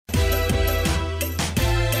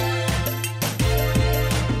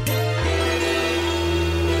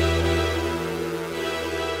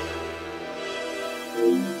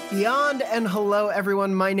Beyond and hello,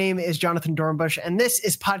 everyone. My name is Jonathan Dornbush, and this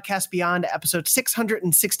is Podcast Beyond, episode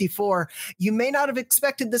 664. You may not have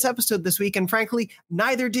expected this episode this week, and frankly,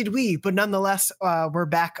 neither did we. But nonetheless, we're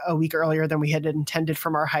back a week earlier than we had intended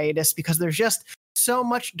from our hiatus because there's just so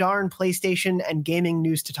much darn PlayStation and gaming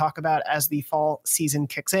news to talk about as the fall season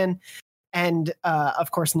kicks in. And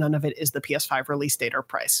of course, none of it is the PS5 release date or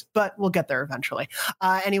price, but we'll get there eventually.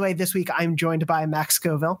 Anyway, this week I'm joined by Max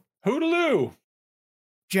Scoville. Hootaloo!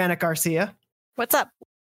 Janet Garcia. What's up?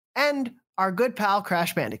 And our good pal,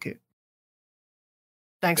 Crash Bandicoot.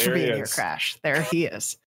 Thanks for being here, Crash. There he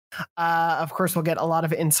is. Of course, we'll get a lot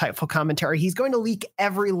of insightful commentary. He's going to leak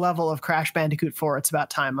every level of Crash Bandicoot 4. It's about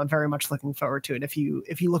time. I'm very much looking forward to it. If you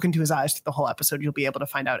look into his eyes through the whole episode, you'll be able to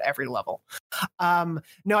find out every level.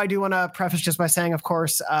 No, I do want to preface just by saying, of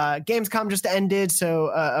course, Gamescom just ended. So,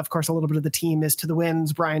 of course, a little bit of the team is to the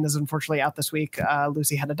winds. Brian is unfortunately out this week.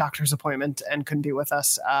 Lucy had a doctor's appointment and couldn't be with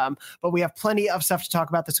us. But we have plenty of stuff to talk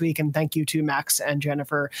about this week. And thank you to Max and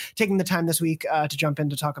Jennifer taking the time this week to jump in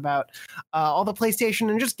to talk about all the PlayStation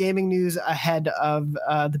and just gaming news ahead of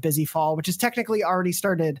the busy fall, which is technically already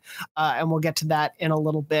started. And we'll get to that in a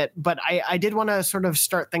little bit. But I did want to sort of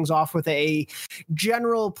start things off with a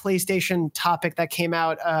general PlayStation topic that came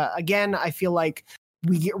out. Again, I feel like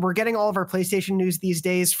we're getting all of our PlayStation news these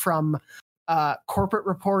days from corporate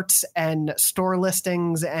reports and store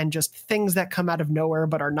listings and just things that come out of nowhere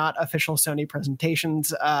but are not official Sony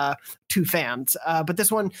presentations to fans. But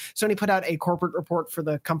this one, Sony put out a corporate report for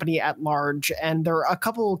the company at large, and there are a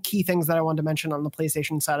couple key things that I wanted to mention on the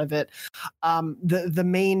PlayStation side of it. The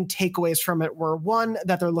main takeaways from it were, one,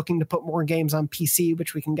 that they're looking to put more games on PC,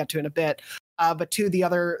 which we can get to in a bit. But two,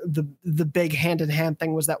 the big hand-in-hand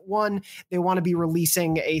thing was that, one, they want to be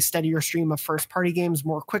releasing a steadier stream of first-party games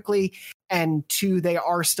more quickly, and two, they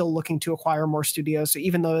are still looking to acquire more studios. So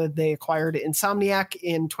even though they acquired Insomniac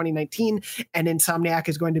in 2019, and Insomniac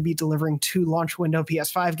is going to be delivering 2 launch window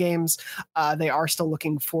PS5 games, they are still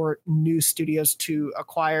looking for new studios to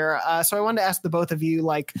acquire. So I wanted to ask the both of you,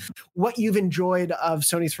 like, what you've enjoyed of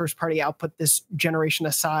Sony's first-party output this generation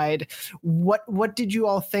aside. What did you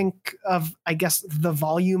all think of, I guess, the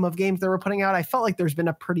volume of games they were putting out? I felt like there's been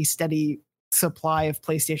a pretty steady supply of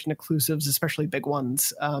PlayStation exclusives, especially big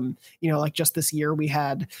ones. Like just this year we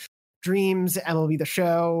had Dreams, MLB The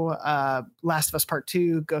Show, Last of Us Part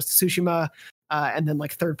 2, Ghost of Tsushima, and then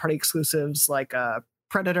like third-party exclusives like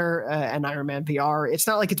Predator and Iron Man VR. It's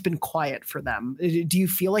not like it's been quiet for them. Do you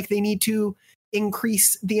feel like they need to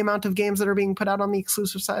increase the amount of games that are being put out on the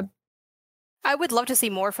exclusive side? I would love to see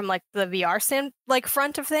more from like the VR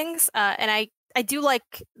front of things. And I do like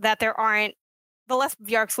that there aren't, the less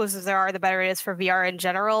VR exclusives there are, the better it is for VR in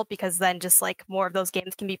general, because then just like more of those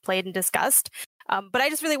games can be played and discussed. But I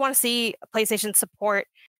just really want to see PlayStation support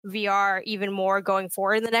VR even more going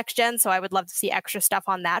forward in the next gen. So I would love to see extra stuff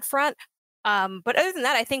on that front. But other than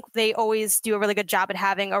that, I think they always do a really good job at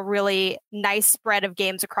having a really nice spread of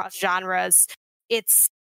games across genres. It's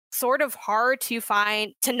sort of hard to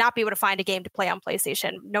not be able to find a game to play on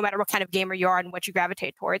PlayStation, no matter what kind of gamer you are and what you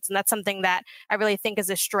gravitate towards. And that's something that I really think is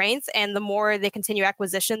a strength. And the more they continue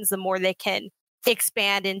acquisitions, the more they can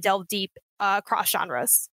expand and delve deep across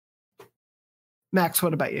genres. Max,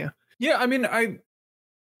 what about you? Yeah, I mean,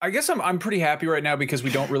 I guess I'm pretty happy right now because we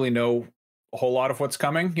don't really know a whole lot of what's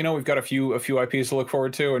coming. You know, we've got a few IPs to look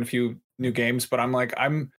forward to and a few new games, but I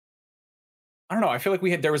don't know. I feel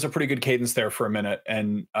like there was a pretty good cadence there for a minute.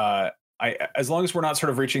 And as long as we're not sort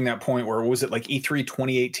of reaching that point where, was it like E3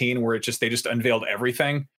 2018 where they just unveiled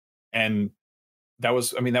everything. And that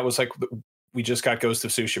was like, we just got Ghost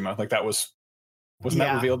of Tsushima. Like wasn't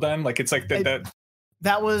that revealed then? Like, it's like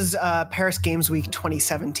that was Paris Games Week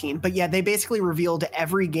 2017. But yeah, they basically revealed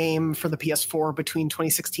every game for the PS4 between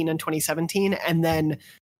 2016 and 2017. And then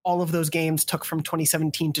all of those games took from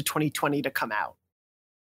 2017 to 2020 to come out.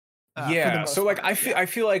 So like I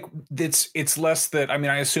feel like it's less that, I mean,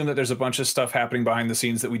 I assume that there's a bunch of stuff happening behind the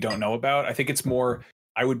scenes that we don't know about. I think it's more,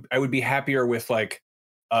 I would be happier with like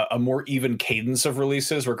a more even cadence of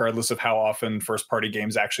releases, regardless of how often first party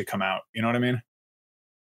games actually come out. You know what I mean?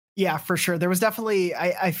 Yeah, for sure. There was definitely,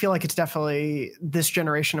 I feel like it's definitely this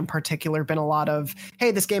generation in particular been a lot of,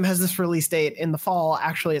 hey, this game has this release date in the fall.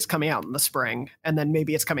 Actually, it's coming out in the spring. And then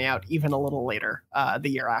maybe it's coming out even a little later the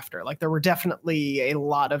year after. Like there were definitely a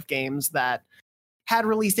lot of games that had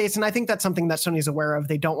release dates. And I think that's something that Sony's aware of.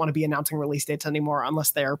 They don't want to be announcing release dates anymore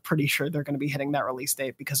unless they're pretty sure they're going to be hitting that release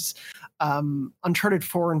date, because Uncharted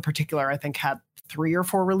 4 in particular, I think had 3 or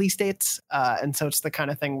 4 release dates. And so it's the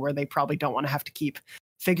kind of thing where they probably don't want to have to keep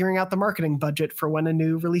figuring out the marketing budget for when a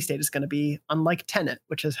new release date is going to be, unlike Tenet,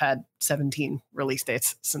 which has had 17 release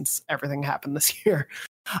dates since everything happened this year.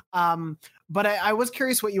 But I was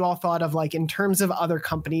curious what you all thought of, like, in terms of other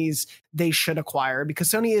companies they should acquire, because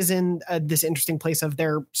Sony is in this interesting place of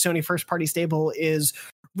their Sony first party stable is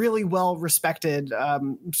really well respected,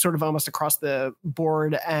 sort of almost across the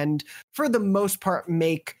board, and for the most part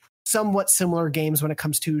make somewhat similar games when it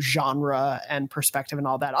comes to genre and perspective and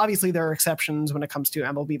all that. Obviously, there are exceptions when it comes to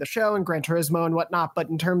MLB The Show and Gran Turismo and whatnot, but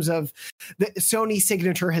in terms of the Sony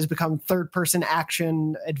signature has become third-person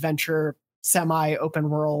action, adventure, semi-open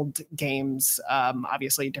world games.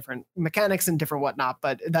 Obviously, different mechanics and different whatnot,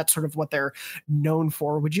 but that's sort of what they're known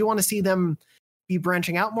for. Would you want to see them be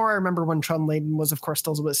branching out more? I remember when Sean Layden was, of course,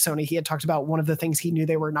 still with Sony, he had talked about one of the things he knew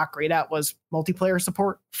they were not great at was multiplayer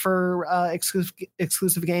support for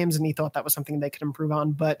exclusive games, and he thought that was something they could improve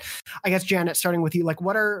on. But I guess, Janet, starting with you, like,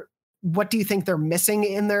 what do you think they're missing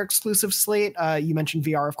in their exclusive slate? You mentioned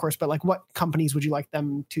VR, of course, but like, what companies would you like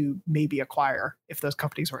them to maybe acquire if those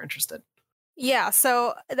companies were interested? Yeah,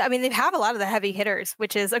 so I mean, they have a lot of the heavy hitters,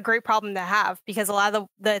 which is a great problem to have because a lot of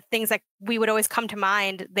the things that we would always come to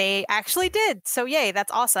mind, they actually did. So yay,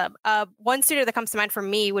 that's awesome. One studio that comes to mind for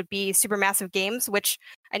me would be Supermassive Games, which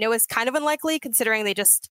I know is kind of unlikely considering they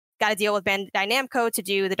just got a deal with Bandai Namco to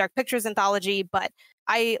do the Dark Pictures anthology, but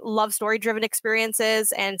I love story-driven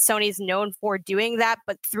experiences, and Sony's known for doing that,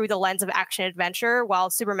 but through the lens of action adventure, while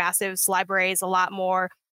Supermassive's library is a lot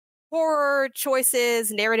more horror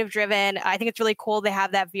choices, narrative driven. I think it's really cool they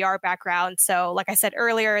have that VR background. So like I said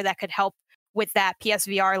earlier, that could help with that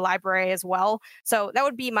PSVR library as well. So that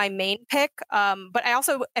would be my main pick. But I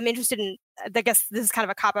also am interested in, I guess this is kind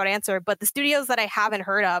of a cop-out answer, but the studios that I haven't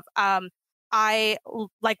heard of, I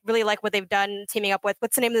really like what they've done teaming up with,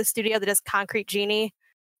 what's the name of the studio that does Concrete Genie?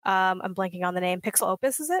 I'm blanking on the name. Pixel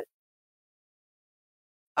Opus, is it?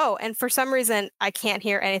 Oh, and for some reason, I can't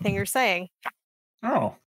hear anything you're saying.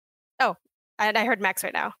 Oh, and I heard Max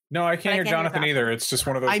right now. No, I can't hear Jonathan either. It's just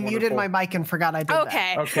one of those. I muted my mic and forgot I did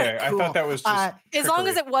that. Okay. Cool. I thought that was just as long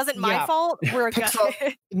as it wasn't my fault, we're good.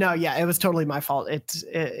 No, yeah, it was totally my fault.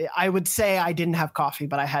 I would say I didn't have coffee,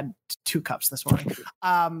 but I had 2 cups this morning.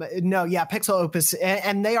 No, yeah, Pixel Opus,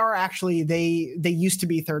 and they are actually they used to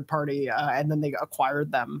be third party, and then they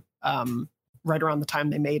acquired them right around the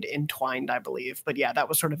time they made Entwined, I believe. But yeah, that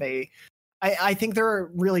was sort of I think they're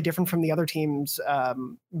really different from the other teams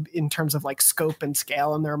in terms of like scope and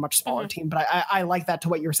scale, and they're a much smaller team. But I like that to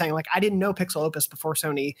what you were saying. Like, I didn't know Pixel Opus before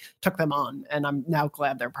Sony took them on, and I'm now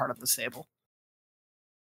glad they're part of the stable.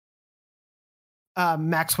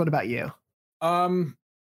 Max, what about you?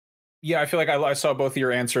 Yeah, I feel like I saw both of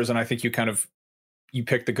your answers, and I think you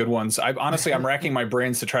picked the good ones. I'm racking my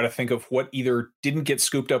brains to try to think of what either didn't get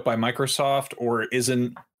scooped up by Microsoft or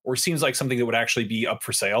isn't, or seems like something that would actually be up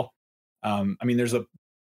for sale. I mean, there's a,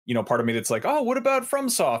 part of me that's like, oh, what about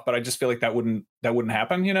FromSoft? But I just feel like that wouldn't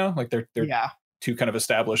happen. Like they're too kind of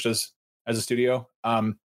established as a studio. I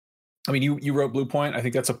mean, you wrote Blue Point. I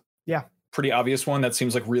think that's a pretty obvious one. That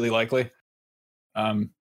seems like really likely.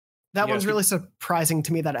 That one's really surprising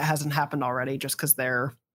to me that it hasn't happened already, just because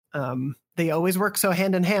they always work so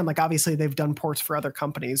hand in hand. Like, obviously they've done ports for other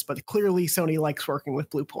companies, but clearly Sony likes working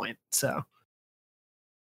with Blue Point. So.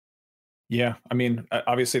 Yeah, I mean,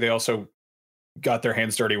 obviously they also got their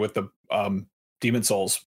hands dirty with the Demon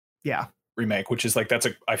Souls remake, which is like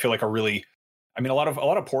I feel like a really, I mean, a lot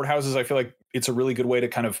of port houses, I feel like it's a really good way to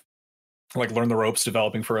kind of like learn the ropes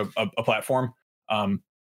developing for a platform,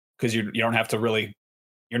 because you don't have to really,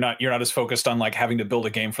 you're not as focused on like having to build a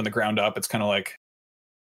game from the ground up. It's kind of like,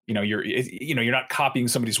 you're not copying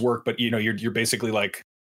somebody's work, but you're basically like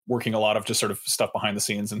working a lot of just sort of stuff behind the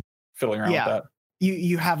scenes and fiddling around with that.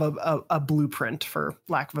 You have a blueprint, for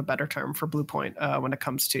lack of a better term, for Blue Point when it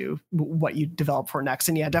comes to what you develop for next.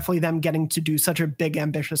 And yeah, definitely them getting to do such a big,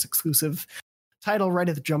 ambitious, exclusive title right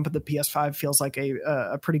at the jump of the PS5 feels like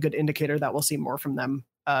a pretty good indicator that we'll see more from them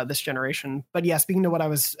this generation. But yeah, speaking to what I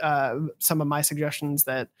was, some of my suggestions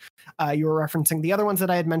that you were referencing, the other ones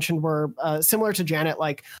that I had mentioned were similar to Janet.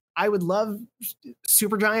 Like, I would love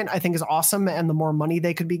Supergiant, I think is awesome, and the more money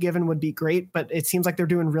they could be given would be great, but it seems like they're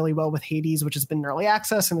doing really well with Hades, which has been in early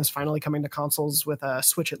access and is finally coming to consoles with a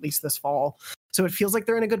Switch at least this fall. So it feels like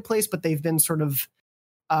they're in a good place, but they've been sort of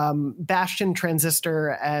Bastion, Transistor,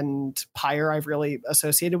 and Pyre I've really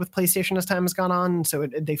associated with PlayStation as time has gone on. So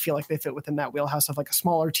they feel like they fit within that wheelhouse of like a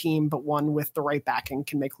smaller team, but one with the right backing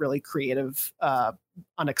can make really creative,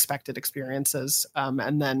 unexpected experiences.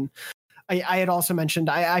 And then I had also mentioned,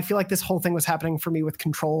 I feel like this whole thing was happening for me with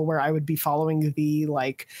Control, where I would be following the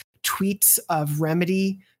like tweets of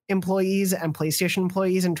Remedy employees and PlayStation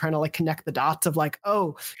employees and trying to like connect the dots of like,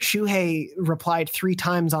 oh, Shuhei replied 3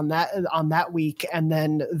 times on that week, and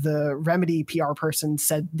then the Remedy PR person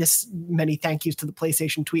said this many thank yous to the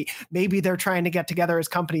PlayStation tweet. Maybe they're trying to get together as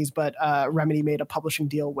companies, but Remedy made a publishing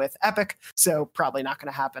deal with Epic, so probably not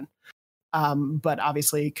going to happen. But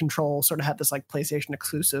obviously Control sort of had this like PlayStation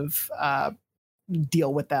exclusive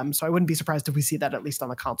deal with them, so I wouldn't be surprised if we see that at least on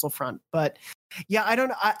the console front. But yeah,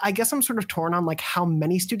 I guess I'm sort of torn on like how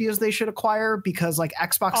many studios they should acquire, because like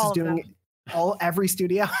Xbox is doing every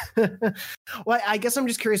studio. Well, I guess I'm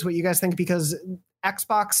just curious what you guys think, because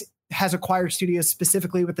Xbox has acquired studios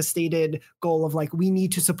specifically with the stated goal of like, we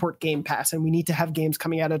need to support Game Pass and we need to have games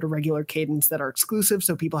coming out at a regular cadence that are exclusive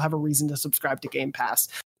so people have a reason to subscribe to Game Pass.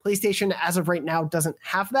 PlayStation, as of right now, doesn't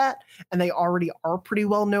have that, and they already are pretty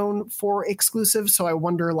well known for exclusives. So I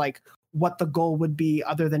wonder like what the goal would be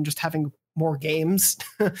other than just having more games.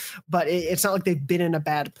 But it's not like they've been in a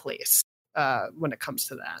bad place when it comes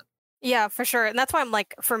to that. Yeah, for sure. And that's why I'm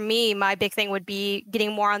like, for me, my big thing would be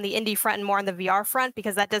getting more on the indie front and more on the VR front,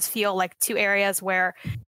 because that does feel like 2 areas where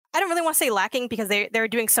I don't really want to say lacking, because they're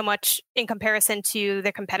doing so much in comparison to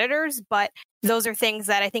their competitors. But those are things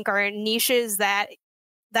that I think are niches that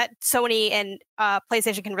Sony and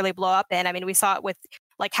PlayStation can really blow up in. I mean, we saw it with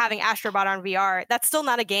like having Astrobot on VR. That's still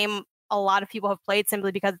not a game a lot of people have played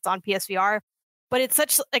simply because it's on PSVR. But it's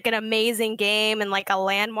such like an amazing game and like a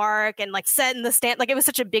landmark and like set in the stand. Like it was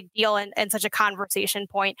such a big deal and such a conversation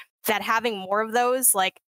point that having more of those,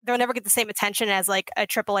 like they'll never get the same attention as like a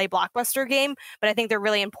AAA blockbuster game. But I think they're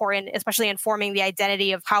really important, especially in forming the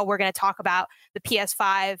identity of how we're going to talk about the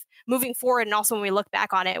PS5 moving forward. And also when we look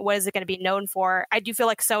back on it, what is it going to be known for? I do feel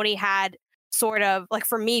like Sony had sort of like,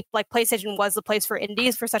 for me, like PlayStation was the place for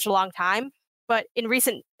indies for such a long time. But in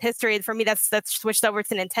recent history, for me, that's switched over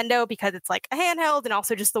to Nintendo, because it's like a handheld, and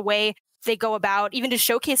also just the way they go about even just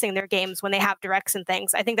showcasing their games when they have directs and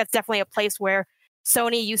things. I think that's definitely a place where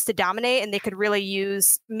Sony used to dominate, and they could really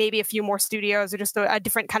use maybe a few more studios or just a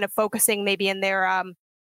different kind of focusing maybe in their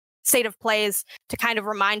state of plays to kind of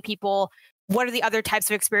remind people what are the other types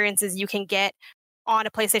of experiences you can get on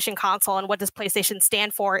a PlayStation console, and what does PlayStation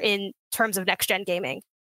stand for in terms of next-gen gaming.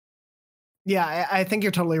 Yeah, I think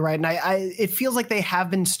you're totally right. And it feels like they have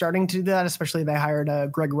been starting to do that, especially they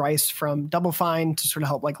hired Greg Rice from Double Fine to sort of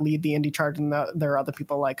help like lead the indie charge. And there are other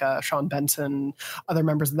people like Sean Benson, other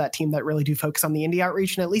members of that team that really do focus on the indie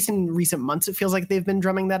outreach. And at least in recent months, it feels like they've been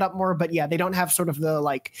drumming that up more. But yeah, they don't have sort of the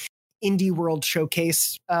like Indie World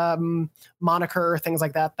Showcase moniker, things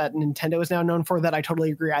like that Nintendo is now known for. That I totally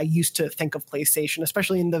agree. I used to think of PlayStation,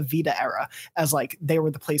 especially in the Vita era, as like they were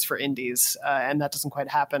the place for indies, and that doesn't quite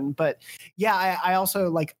happen. But yeah, I also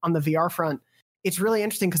like on the VR front, it's really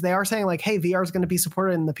interesting because they are saying like, hey, VR is going to be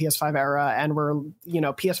supported in the PS5 era, and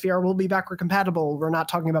PSVR will be backward compatible. We're not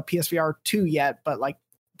talking about PSVR 2 yet, but like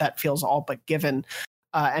that feels all but given.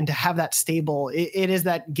 And to have that stable, it is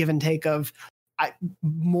that give and take of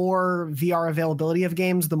more VR availability of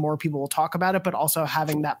games, the more people will talk about it, but also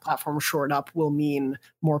having that platform shored up will mean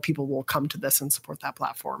more people will come to this and support that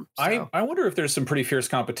platform. So. I wonder if there's some pretty fierce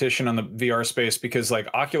competition on the VR space, because like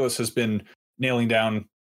Oculus has been nailing down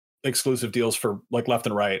exclusive deals for like left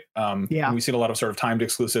and right. And we've seen a lot of sort of timed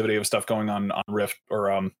exclusivity of stuff going on Rift,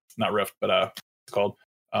 or not Rift, but it's called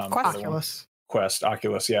Oculus,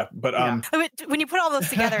 yeah. But when you put all those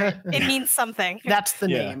together, it means something. That's the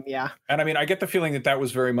name, yeah. And I mean, I get the feeling that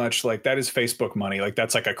was very much like that is Facebook money. Like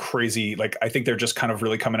that's like a crazy, like I think they're just kind of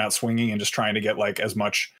really coming out swinging and just trying to get like as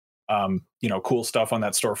much, cool stuff on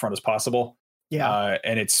that storefront as possible. Yeah.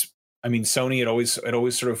 And it's, I mean, Sony, it always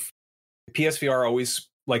sort of, PSVR always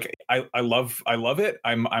like I love it.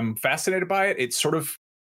 I'm fascinated by it. It sort of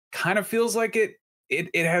kind of feels like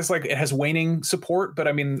it has waning support, but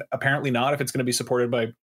I mean, apparently not if it's going to be supported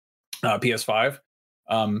by PS5.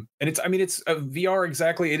 And it's a VR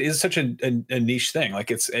exactly. It is such a niche thing. Like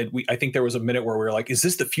I think there was a minute where we were like, is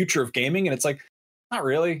this the future of gaming? And it's like, not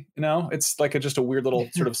really, it's like just a weird little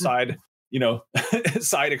sort of side,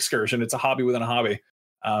 side excursion. It's a hobby within a hobby.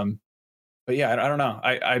 But yeah, I don't know.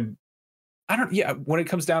 When it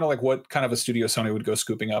comes down to like what kind of a studio Sony would go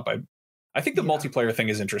scooping up, I think the multiplayer thing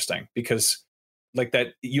is interesting, because like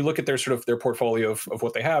that you look at their sort of their portfolio of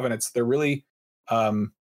what they have, and they're really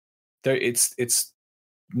it's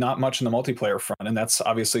not much in the multiplayer front, and that's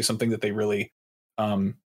obviously something that they really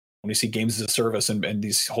when you see games as a service and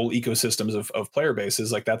these whole ecosystems of player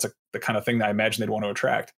bases, like that's the kind of thing that I imagine they'd want to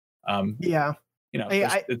attract.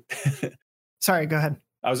 Sorry, go ahead.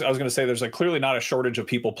 I was going to say there's like clearly not a shortage of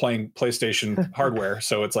people playing PlayStation hardware,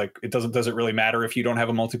 so it's like does it really matter if you don't have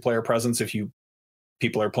a multiplayer presence if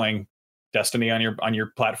people are playing Destiny on your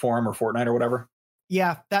platform or Fortnite or whatever?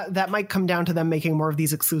 Yeah, that might come down to them making more of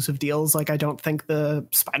these exclusive deals. Like, I don't think the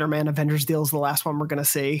Spider-Man Avengers deal is the last one we're going to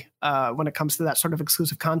see when it comes to that sort of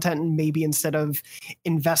exclusive content. And maybe instead of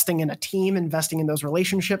investing in a team, investing in those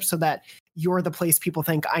relationships so that you're the place people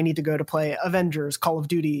think I need to go to play Avengers, Call of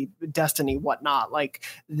Duty, Destiny, whatnot. Like,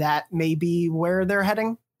 that may be where they're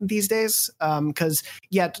heading these days. Because,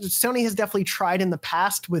 Sony has definitely tried in the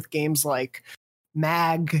past with games like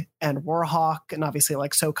MAG and Warhawk, and obviously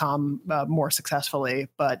like SOCOM more successfully,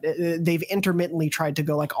 but they've intermittently tried to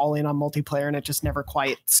go like all in on multiplayer, and it just never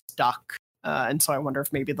quite stuck. And so I wonder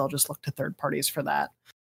if maybe they'll just look to third parties for that.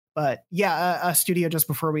 But a studio, just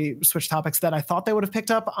before we switch topics, that I thought they would have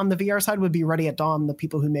picked up on the VR side would be Ready at Dawn, the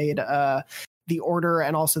people who made The Order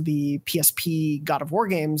and also the PSP God of War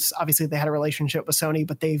games. Obviously they had a relationship with Sony,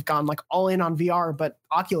 but they've gone like all in on VR, but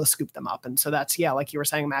Oculus scooped them up. And so that's, like you were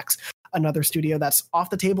saying, Max, another studio that's off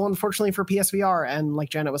the table, unfortunately, for PSVR. And like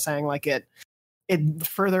Janet was saying, like it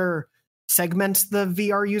further segments the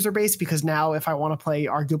VR user base, because now if I want to play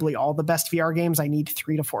arguably all the best VR games, I need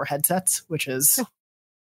 3 to 4 headsets, which is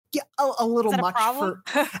a little much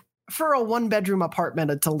for a 1-bedroom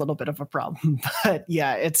apartment. It's a little bit of a problem, but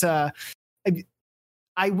it's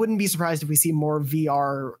I wouldn't be surprised if we see more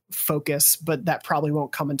VR focus, but that probably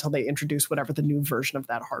won't come until they introduce whatever the new version of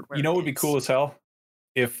that hardware. You know, it would be cool as hell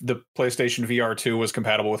if the PlayStation VR 2 was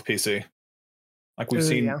compatible with PC. Like we've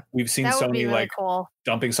seen Sony really like cool.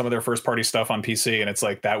 dumping some of their first party stuff on PC, and it's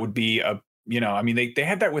like that would be they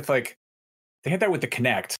had that with the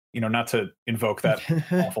Kinect, not to invoke that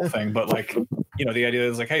awful thing, but like, the idea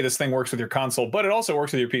is like, hey, this thing works with your console, but it also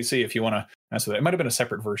works with your PC if you want to mess with it. It might have been a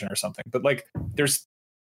separate version or something, but like there's,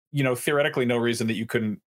 theoretically no reason that you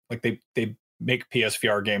couldn't, like they make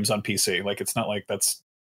PSVR games on PC. Like it's not like that's,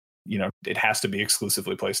 it has to be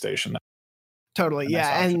exclusively PlayStation. Totally.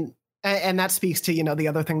 And that speaks to, the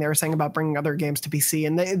other thing they were saying about bringing other games to PC.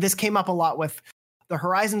 And this came up a lot with the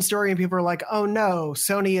Horizon story, and people are like, oh no,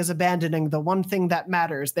 Sony is abandoning the one thing that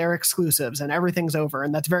matters, their exclusives, and everything's over.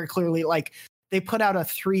 And that's very clearly like they put out a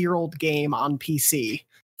 3-year-old game on PC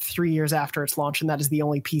 3 years after its launch, and that is the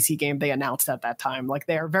only PC game they announced at that time. Like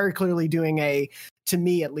they are very clearly doing to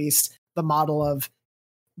me at least, the model of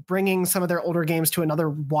bringing some of their older games to another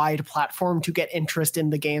wide platform to get interest in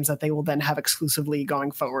the games that they will then have exclusively going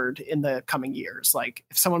forward in the coming years. Like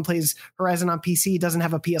if someone plays Horizon on PC, doesn't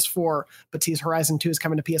have a PS4, but sees Horizon 2 is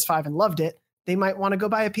coming to PS5 and loved it, they might want to go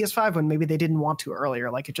buy a PS5 when maybe they didn't want to earlier.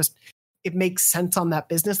 Like it makes sense on that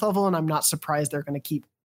business level, and I'm not surprised they're going to keep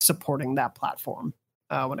supporting that platform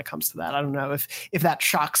when it comes to that. I don't know if that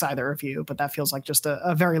shocks either of you, but that feels like just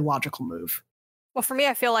a very logical move. Well, for me,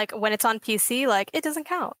 I feel like when it's on PC, like it doesn't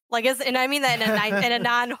count. Like, and I mean that in a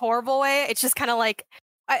non-horrible way. It's just kind of like,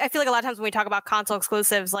 I feel like a lot of times when we talk about console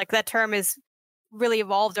exclusives, like that term is really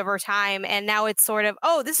evolved over time. And now it's sort of,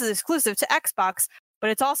 oh, this is exclusive to Xbox, but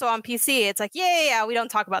it's also on PC. It's like, yeah, we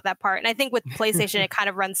don't talk about that part. And I think with PlayStation, it kind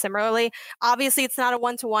of runs similarly. Obviously, it's not a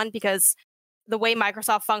one-to-one because the way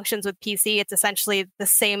Microsoft functions with PC, it's essentially the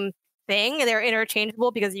same thing. They're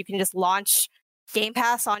interchangeable because you can just launch Game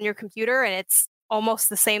Pass on your computer and it's almost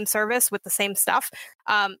the same service with the same stuff.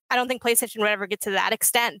 I don't think PlayStation would ever get to that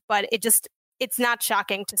extent, but it's not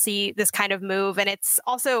shocking to see this kind of move. And it's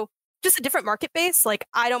also just a different market base. Like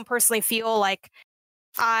I don't personally feel like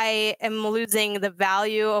I am losing the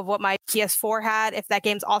value of what my PS4 had if that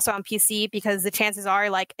game's also on PC, because the chances are,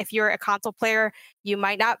 like, if you're a console player, you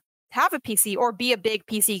might not have a PC or be a big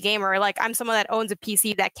PC gamer. Like I'm someone that owns a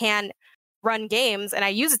PC that can run games and I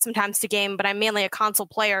use it sometimes to game, but I'm mainly a console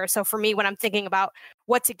player. So for me, when I'm thinking about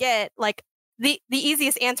what to get, like the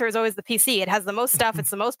easiest answer is always the PC. It has the most stuff. It's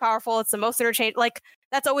the most powerful. It's the most interchange. Like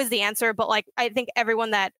that's always the answer. But like, I think everyone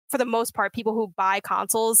that, for the most part, people who buy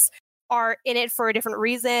consoles are in it for a different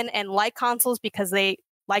reason and like consoles because they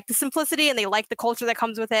like the simplicity and they like the culture that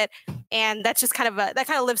comes with it. And that's just that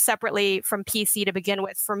kind of lives separately from PC to begin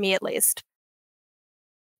with, for me at least.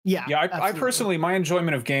 Yeah. I personally, my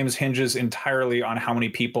enjoyment of games hinges entirely on how many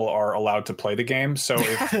people are allowed to play the game. So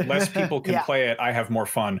if less people can play it, I have more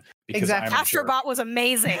fun. Because exactly. Astrobot was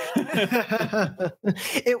amazing.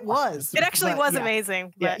 It was. It actually was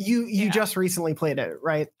amazing. But you just recently played it,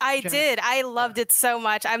 right? I did. I loved it so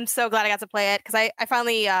much. I'm so glad I got to play it because I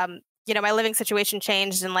finally, my living situation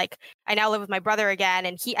changed and like I now live with my brother again,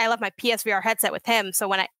 and I left my PSVR headset with him.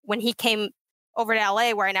 So when he came over to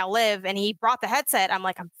LA where I now live and he brought the headset, I'm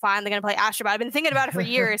like, I'm finally going to play Astrobot. I've been thinking about it for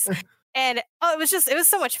years. And it was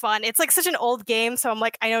so much fun. It's like such an old game. So I'm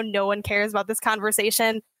like, I know no one cares about this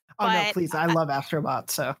conversation. Oh no, please. I love Astrobot.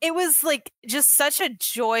 So it was like just such a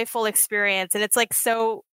joyful experience. And it's like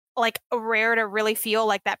so like rare to really feel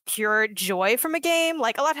like that pure joy from a game.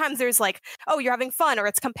 Like a lot of times there's like, oh, you're having fun, or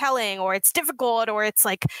it's compelling, or it's difficult, or it's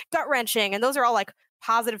like gut wrenching, and those are all like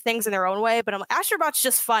positive things in their own way. But I'm like, Astrobot's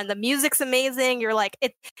just fun. The music's amazing. You're like,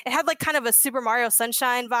 it had like kind of a Super Mario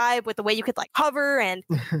Sunshine vibe with the way you could like hover, and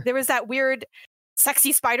there was that weird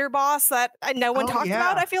sexy spider boss that no one talked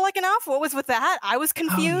about, I feel like, enough. What was with that? I was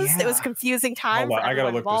confused. It was confusing time. I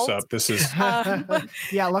gotta look this up. This is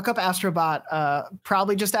yeah, look up Astrobot.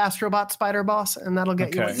 Probably just Astrobot spider boss, and that'll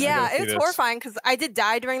get you. Yeah, it's horrifying because I did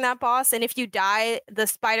die during that boss, and if you die, the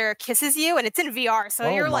spider kisses you, and it's in VR,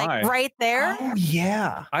 so you're like right there. Oh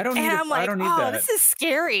yeah, I don't need that. This is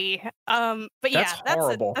scary. But that's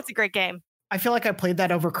horrible. That's a great game. I feel like I played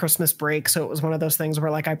that over Christmas break, so it was one of those things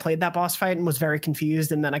where like I played that boss fight and was very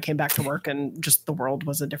confused, and then I came back to work and just the world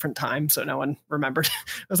was a different time, so no one remembered.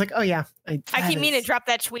 I was like, oh yeah. I keep meaning to drop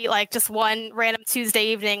that tweet like just one random Tuesday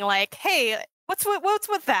evening, like, hey, what's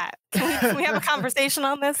with that? Can we have a conversation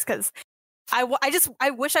on this? Because I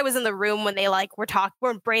wish I was in the room when they like were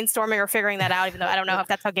brainstorming or figuring that out, even though I don't know if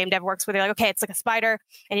that's how game dev works, where they're like, okay, it's like a spider,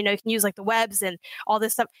 and you can use like the webs and all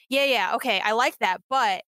this stuff. Yeah, okay, I like that,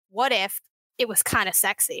 but what if it was kind of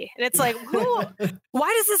sexy? And it's like,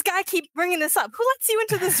 why does this guy keep bringing this up? Who lets you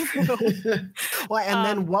into this room? Well, and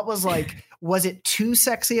then what was like, was it too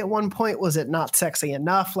sexy at one point? Was it not sexy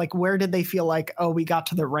enough? Like, where did they feel like, oh, we got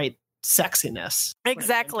to the right sexiness?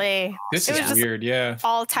 Exactly. This is weird. Yeah.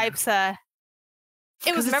 All types of.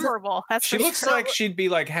 It was memorable. She looks like she'd be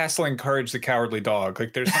like hassling Courage the Cowardly Dog.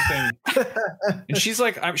 Like there's something, and she's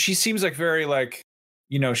like, she seems like very like,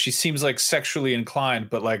 she seems like sexually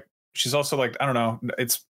inclined, but like, she's also like, I don't know.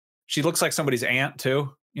 She looks like somebody's aunt too,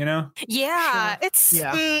 Yeah, sure.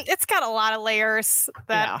 It's got a lot of layers.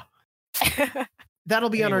 That'll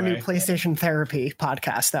be on our new PlayStation Therapy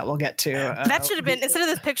podcast that we'll get to. That should have been, instead of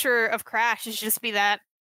this picture of Crash, it should just be that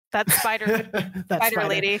spider, spider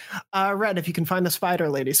lady. Red, if you can find the spider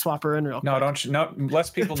lady, swap her in real quick. No, don't you? No, less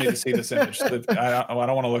people need to see this image. I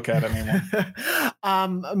don't want to look at it anymore.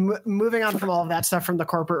 Moving on from all of that stuff from the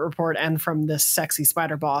corporate report and from this sexy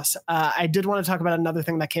spider boss, I did want to talk about another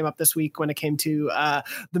thing that came up this week when it came to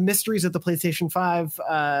the mysteries of the PlayStation 5.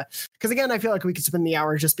 Because again, I feel like we could spend the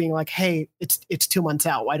hour just being like, hey, it's 2 months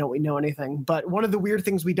out. Why don't we know anything? But one of the weird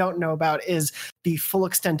things we don't know about is the full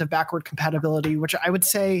extent of backward compatibility, which I would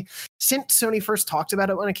say, since Sony first talked about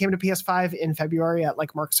it when it came to PS5 in February at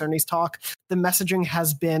like Mark Cerny's talk, the messaging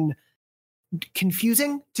has been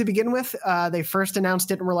confusing to begin with. They first announced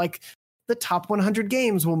it and were like, the top 100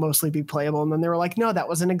 games will mostly be playable. And then they were like, no, that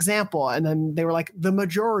was an example. And then they were like, the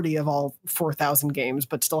majority of all 4,000 games,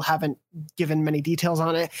 but still haven't given many details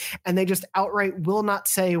on it. And they just outright will not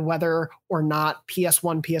say whether or not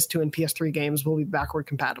PS1, PS2, and PS3 games will be backward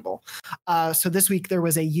compatible. So this week there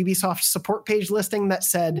was a Ubisoft support page listing that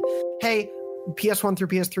said, hey, PS1 through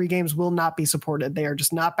PS3 games will not be supported. They are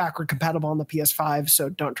just not backward compatible on the PS5, so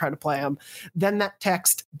don't try to play them. Then that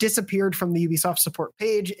text disappeared from the Ubisoft support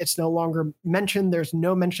page. It's no longer mentioned. There's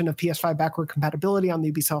no mention of PS5 backward compatibility on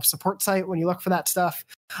the Ubisoft support site when you look for that stuff.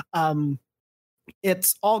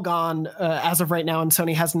 It's all gone as of right now, and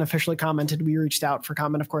Sony hasn't officially commented. We reached out for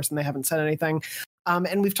comment, of course, and they haven't said anything.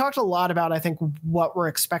 And we've talked a lot about, I think, what we're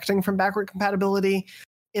expecting from backward compatibility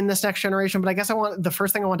in this next generation, but I guess the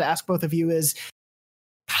first thing I want to ask both of you is,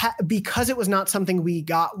 because it was not something we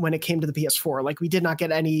got when it came to the PS4, like we did not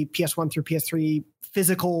get any PS1 through PS3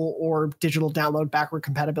 physical or digital download backward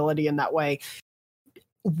compatibility in that way.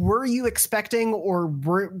 Were you expecting, or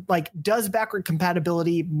does backward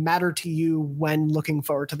compatibility matter to you when looking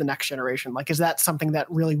forward to the next generation? Like, is that something that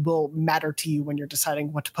really will matter to you when you're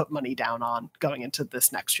deciding what to put money down on going into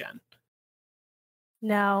this next gen?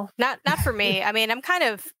 No, not for me. I mean,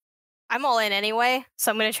 I'm all in anyway.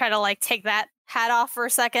 So I'm going to try to like take that hat off for a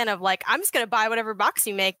second of like, I'm just going to buy whatever box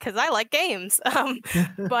you make because I like games.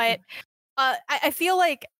 But I feel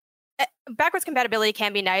like backwards compatibility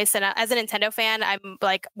can be nice. And as a Nintendo fan, I'm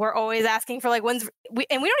like, we're always asking for like we're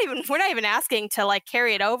not even asking to like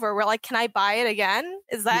carry it over. We're like, can I buy it again?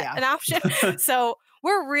 Is that an option? So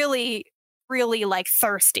we're really like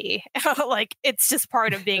thirsty. Like it's just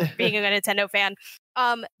part of being a Nintendo fan.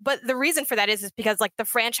 But the reason for that is because like the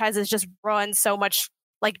franchises just run so much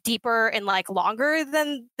like deeper and like longer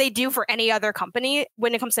than they do for any other company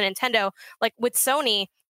when it comes to Nintendo. Like with Sony,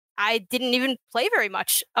 I didn't even play very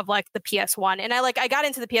much of like the PS1, and I got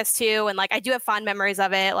into the PS2, and like I do have fond memories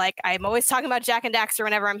of it. Like I'm always talking about Jak and Daxter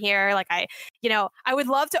whenever I'm here. Like I would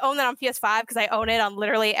love to own that on PS5 because I own it on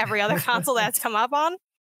literally every other console that's come up on.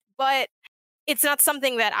 But it's not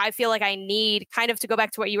something that I feel like I need, kind of to go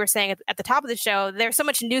back to what you were saying at the top of the show. There's so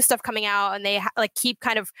much new stuff coming out, and they keep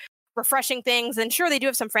kind of refreshing things. And sure, they do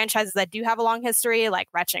have some franchises that do have a long history, like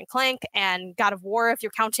Ratchet and Clank and God of War, if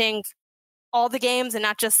you're counting all the games and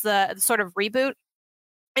not just the sort of reboot.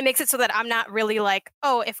 It makes it so that I'm not really like,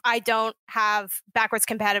 oh, if I don't have backwards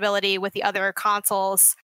compatibility with the other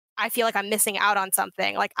consoles, I feel like I'm missing out on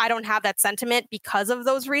something. Like, I don't have that sentiment because of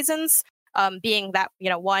those reasons. Being that,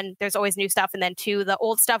 one, there's always new stuff, and then two, the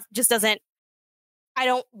old stuff just doesn't, I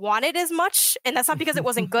don't want it as much. And that's not because it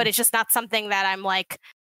wasn't good. It's just not something that I'm like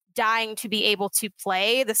dying to be able to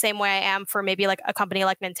play the same way I am for maybe like a company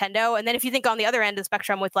like Nintendo. And then if you think on the other end of the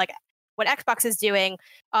spectrum with like what Xbox is doing,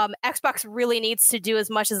 Xbox really needs to do as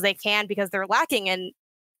much as they can because they're lacking in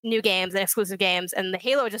new games and exclusive games, and the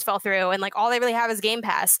Halo just fell through, and like all they really have is Game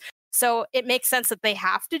Pass. So it makes sense that they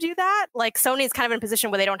have to do that. Like, Sony is kind of in a position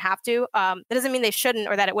where they don't have to. That doesn't mean they shouldn't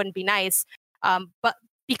or that it wouldn't be nice. But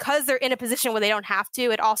because they're in a position where they don't have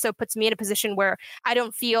to, it also puts me in a position where I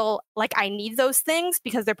don't feel like I need those things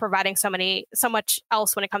because they're providing so much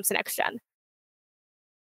else when it comes to next gen.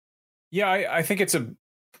 Yeah, I think it's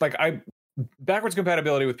backwards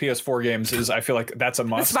compatibility with PS4 games is, I feel like that's a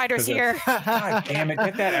must. The spider's here. God damn it.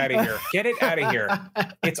 Get that out of here. Get it out of here.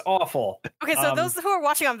 It's awful. Okay, so those who are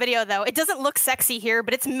watching on video, though, it doesn't look sexy here,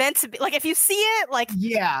 but it's meant to be. Like, if you see it, like,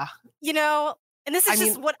 yeah, and this is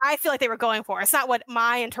just what I feel like they were going for. It's not what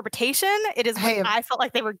my interpretation. It is what I felt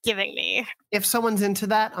like they were giving me. If someone's into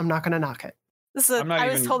that, I'm not going to knock it. I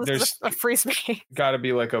was told this is a free space. Got to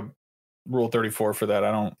be like a Rule 34 for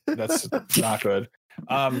that. That's not good.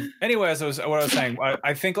 Anyway, what I was saying,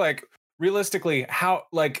 I think like realistically, how,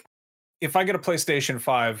 like, if I get a PlayStation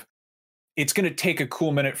 5, it's going to take a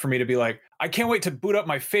cool minute for me to be like, I can't wait to boot up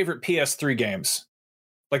my favorite PS3 games.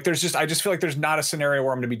 Like, I just feel like there's not a scenario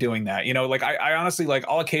where I'm going to be doing that. Like I honestly, like,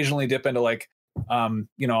 I'll occasionally dip into like,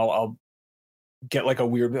 I'll get like a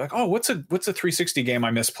weird, like, oh, what's a 360 game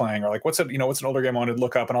I miss playing? Or like, what's an older game I wanted to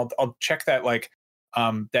look up, and I'll check that, like,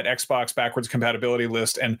 that Xbox backwards compatibility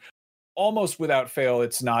list, and almost without fail,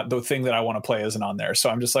 it's not the thing that I want to play isn't on there. So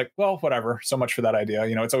I'm just like, well, whatever. So much for that idea.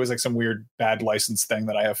 It's always like some weird bad license thing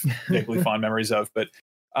that I have vaguely fond memories of. But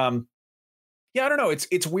yeah, I don't know.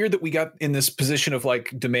 It's weird that we got in this position of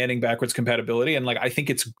like demanding backwards compatibility, and like I think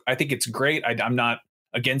it's great. I'm not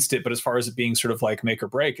against it, but as far as it being sort of like make or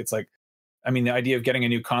break, it's like, I mean, the idea of getting a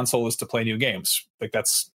new console is to play new games. Like,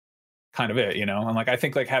 that's kind of it, And like, I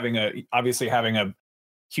think like having a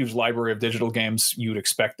huge library of digital games, you'd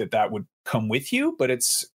expect that would come with you, but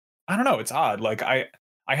I don't know, it's odd. Like I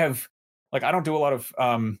have, like, I don't do a lot of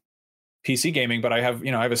PC gaming, but I have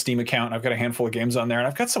a Steam account, and I've got a handful of games on there, and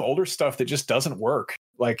I've got some older stuff that just doesn't work.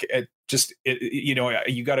 Like,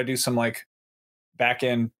 you got to do some like back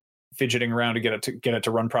end fidgeting around to get it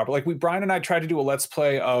to run properly. Like, Brian and I tried to do a let's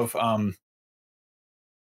play of God,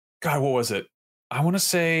 what was it? I want to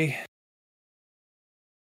say,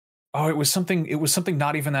 oh, it was something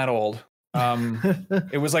not even that old.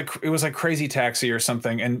 It was like Crazy Taxi or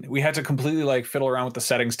something, and we had to completely like fiddle around with the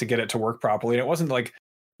settings to get it to work properly. And it wasn't like,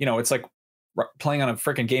 it's like playing on a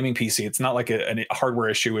freaking gaming PC. It's not like a hardware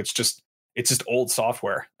issue. It's just old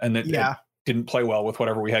software, and it didn't play well with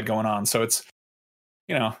whatever we had going on. So it's,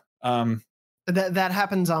 that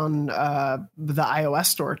happens on the iOS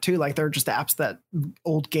store too. Like, there are just apps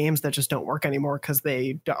old games that just don't work anymore because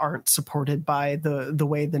they aren't supported by the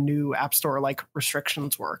way the new app store like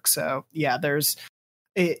restrictions work. So yeah,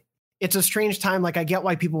 it's a strange time. Like, I get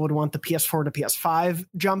why people would want the PS4 to PS5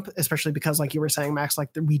 jump, especially because, like you were saying, Max, like,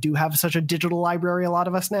 we do have such a digital library, a lot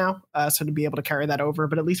of us now. So to be able to carry that over,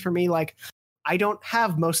 but at least for me, like, I don't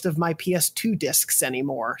have most of my PS2 discs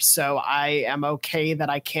anymore, so I am okay that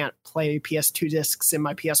I can't play PS2 discs in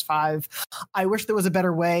my PS5. I wish there was a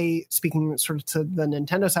better way, speaking sort of to the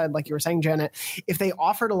Nintendo side, like you were saying, Janet, if they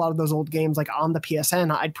offered a lot of those old games like on the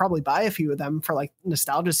PSN, I'd probably buy a few of them for like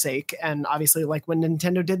nostalgia's sake. And obviously, like, when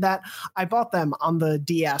Nintendo did that, I bought them on the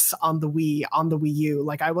DS, on the Wii, on the Wii U.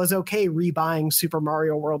 Like, I was okay rebuying Super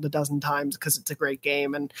Mario World a dozen times because it's a great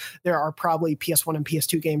game, and there are probably PS1 and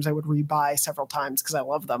PS2 games I would rebuy several times because I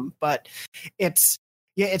love them. But it's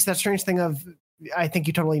that strange thing of, I think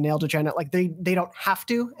you totally nailed it, Janet. Like, they don't have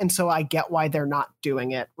to, and so I get why they're not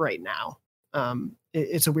doing it right now.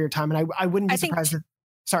 It's a weird time, and I wouldn't be surprised if,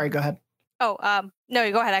 sorry, go ahead. Oh,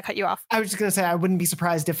 no, go ahead. I cut you off. I was just going to say, I wouldn't be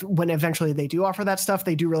surprised if when eventually they do offer that stuff,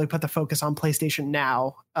 they do really put the focus on PlayStation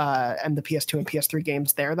Now and the PS2 and PS3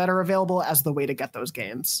 games there that are available as the way to get those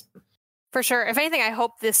games. For sure. If anything, I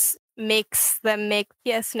hope this makes them make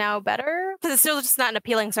PS Now better, because it's still just not an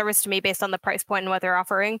appealing service to me based on the price point and what they're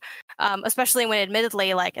offering, especially when,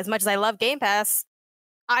 admittedly, like, as much as I love Game Pass,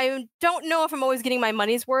 I don't know if I'm always getting my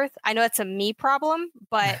money's worth. I know that's a me problem,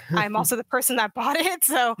 but I'm also the person that bought it.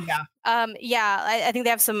 So I think they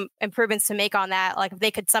have some improvements to make on that. Like if they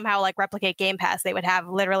could somehow like replicate Game Pass, they would have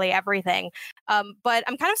literally everything. But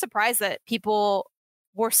I'm kind of surprised that people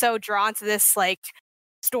were so drawn to this like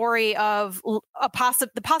story of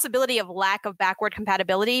the possibility of lack of backward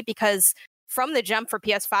compatibility, because from the jump for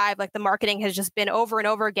PS5, like the marketing has just been over and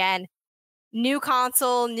over again. New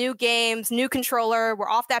console, new games, new controller. We're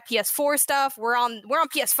off that PS4 stuff. We're on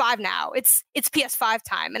PS5 now. It's PS5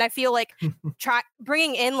 time, and I feel like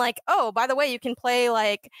bringing in like, oh, by the way, you can play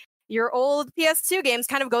like your old PS2 games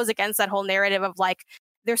kind of goes against that whole narrative of like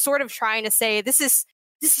they're sort of trying to say this is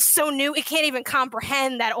so new. It can't even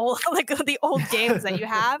comprehend that old like the old games that you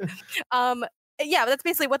have. Yeah, that's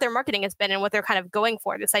basically what their marketing has been and what they're kind of going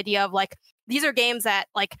for. This idea of like, these are games that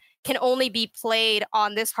like can only be played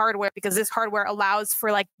on this hardware because this hardware allows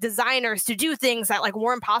for like designers to do things that like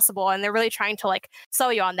weren't possible. And they're really trying to like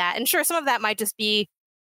sell you on that. And sure, some of that might just be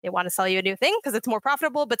they want to sell you a new thing because it's more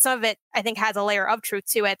profitable, but some of it I think has a layer of truth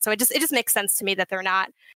to it. So it just makes sense to me that they're not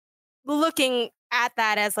looking at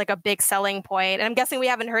that as like a big selling point. And I'm guessing we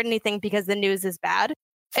haven't heard anything because the news is bad.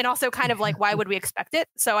 And also kind of like, why would we expect it?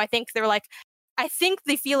 So I think they're like, I think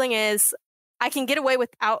the feeling is I can get away with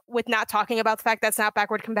not talking about the fact that's not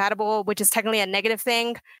backward compatible, which is technically a negative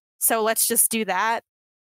thing. So let's just do that.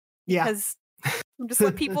 Yeah. Because just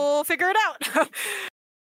let people figure it out.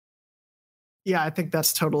 Yeah, I think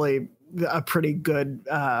that's totally a pretty good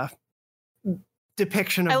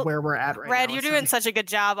depiction of where we're at right now. Red, you're doing such a good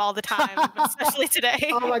job all the time, especially today.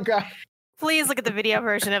 Oh my God. Please look at the video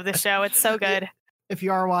version of the show. It's so good. If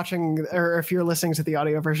you are watching or if you're listening to the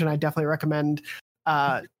audio version, I definitely recommend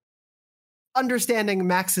understanding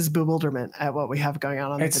Max's bewilderment at what we have going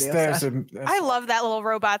on the video. I love that little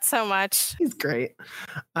robot so much. He's great.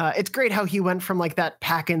 It's great how he went from like that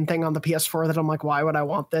pack-in thing on the PS4 that I'm like, why would I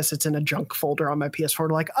want this? It's in a junk folder on my PS4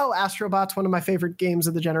 to like, oh, Astrobot's one of my favorite games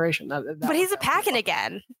of the generation. But he's a pack-in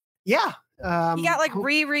again. Yeah. He got like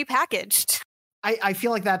repackaged. I feel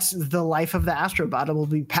like that's the life of the Astrobot. It will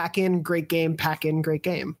be pack in, great game, pack in, great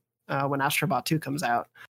game when Astrobot 2 comes out,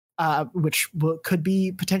 which could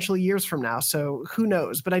be potentially years from now. So who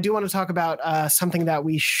knows? But I do want to talk about something that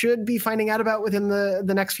we should be finding out about within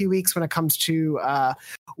the next few weeks when it comes to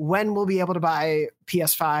when we'll be able to buy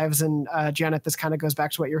PS5s. And Janet, this kind of goes back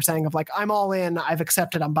to what you were saying of like, I'm all in. I've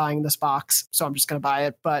accepted I'm buying this box, so I'm just going to buy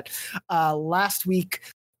it. But last week,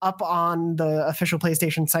 up on the official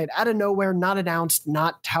PlayStation site, out of nowhere, not announced,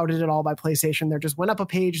 not touted at all by PlayStation. There just went up a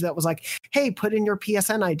page that was like, hey, put in your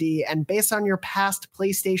PSN ID, and based on your past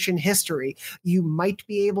PlayStation history, you might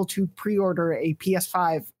be able to pre-order a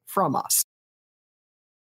PS5 from us.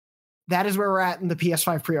 That is where we're at in the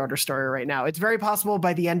PS5 pre-order story right now. It's very possible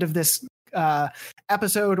by the end of this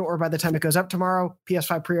episode or by the time it goes up tomorrow,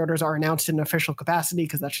 PS5 pre-orders are announced in official capacity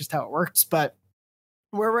because that's just how it works. But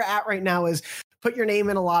where we're at right now is put your name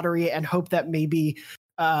in a lottery and hope that maybe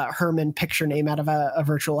Herman picks your name out of a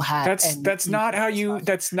virtual hat. That's not how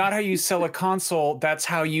you sell a console. That's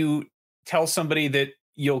how you tell somebody that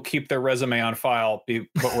you'll keep their resume on file,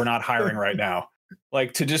 but we're not hiring right now.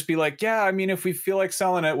 Like to just be like, yeah, I mean, if we feel like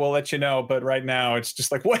selling it, we'll let you know. But right now, it's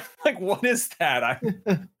just like, what? Like, what is that?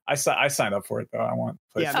 I signed up for it though. I want.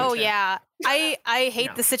 Yeah. I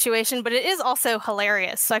hate the situation, but it is also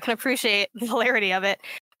hilarious. So I can appreciate the hilarity of it.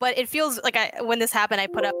 But it feels like when this happened, I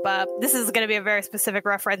put up, this is going to be a very specific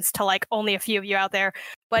reference to like only a few of you out there.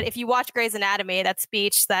 But if you watch Grey's Anatomy, that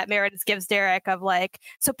speech that Meredith gives Derek of like,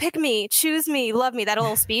 so pick me, choose me, love me, that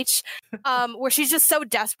little speech where she's just so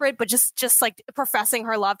desperate, but just like professing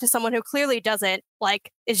her love to someone who clearly doesn't,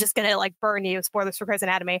 like, is just going to like burn you. Spoilers for Grey's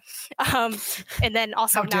Anatomy. And then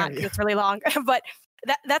also not, because it's really long. But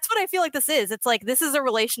that's what I feel like this is. It's like, this is a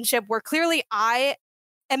relationship where clearly I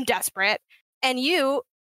am desperate and you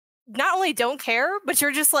not only don't care, but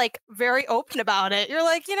you're just like very open about it. You're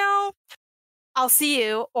like, I'll see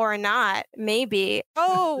you or not, maybe.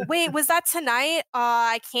 Oh, wait, was that tonight?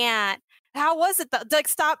 I can't. How was it? Like,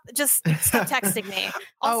 stop texting me.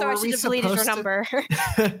 Also, I should have deleted your number.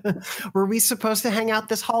 Were we supposed to hang out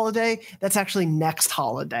this holiday? That's actually next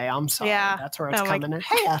holiday. I'm sorry. Yeah. That's where it's coming in.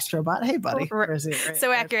 Hey, Astrobot. Hey, buddy.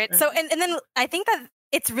 So accurate. So, and then I think that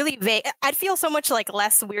it's really vague. I'd feel so much like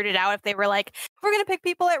less weirded out if they were like, we're going to pick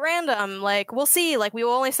people at random. Like, we'll see. Like, we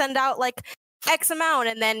will only send out like X amount.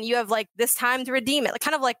 And then you have like this time to redeem it. Like,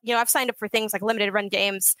 kind of like, I've signed up for things like limited run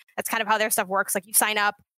games. That's kind of how their stuff works. Like, you sign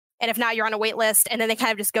up and if not, you're on a wait list. And then they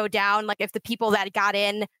kind of just go down. Like, if the people that got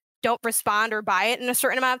in don't respond or buy it in a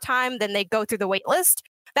certain amount of time, then they go through the wait list.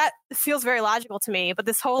 That feels very logical to me. But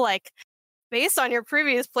this whole like, based on your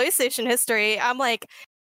previous PlayStation history, I'm like,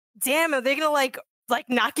 damn, are they gonna like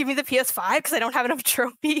not give me the PS5 because I don't have enough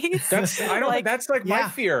trophies? That's my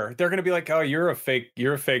fear. They're gonna be like, oh, you're a fake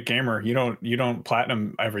gamer. You don't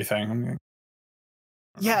platinum everything.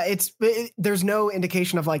 Yeah, there's no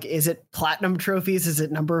indication of like, is it platinum trophies? Is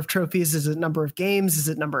it number of trophies? Is it number of games? Is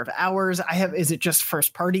it number of hours? Is it just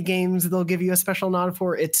first party games they'll give you a special nod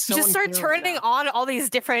for? It's so just start turning on all these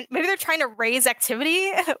different, maybe they're trying to raise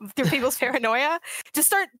activity through people's paranoia. Just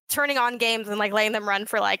start turning on games and like letting them run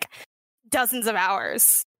for like dozens of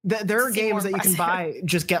hours. There are games that you can buy,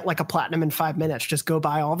 just get like a platinum in 5 minutes. Just go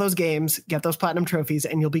buy all those games, get those platinum trophies,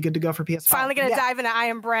 and you'll be good to go for PS5. Finally gonna dive into I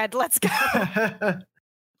Am Bread. Let's go.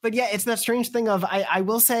 But yeah, it's that strange thing of, I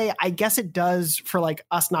will say, I guess it does, for like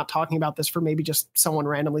us not talking about this, for maybe just someone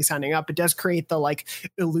randomly signing up, it does create the like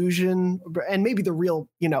illusion and maybe the real,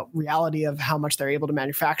 reality of how much they're able to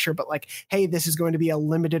manufacture. But like, hey, this is going to be a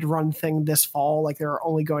limited run thing this fall. Like there are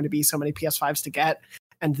only going to be so many PS5s to get,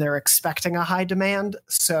 and they're expecting a high demand.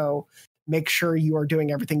 So make sure you are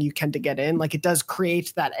doing everything you can to get in. Like it does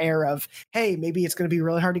create that air of, hey, maybe it's going to be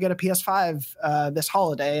really hard to get a PS5 this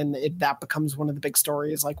holiday. And that becomes one of the big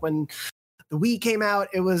stories. Like when the Wii came out,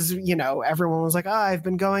 it was, everyone was like, I've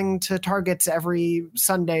been going to Targets every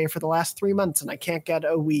Sunday for the last 3 months and I can't get a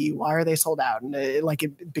Wii. Why are they sold out? And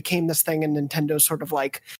it became this thing, and Nintendo's sort of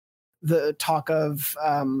like the talk of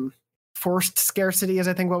forced scarcity is,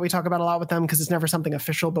 I think, what we talk about a lot with them, because it's never something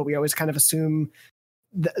official, but we always kind of assume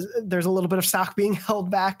there's a little bit of stock being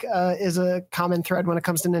held back is a common thread when it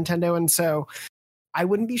comes to Nintendo. And so I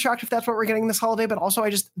wouldn't be shocked if that's what we're getting this holiday, but also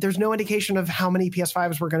there's no indication of how many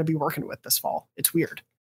PS5s we're going to be working with this fall. It's weird.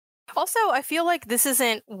 Also, I feel like this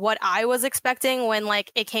isn't what I was expecting when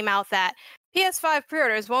like it came out that PS5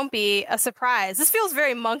 pre-orders won't be a surprise. This feels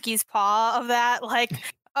very monkey's paw of that. Like,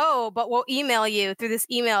 oh, but we'll email you through this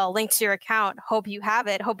email link to your account. Hope you have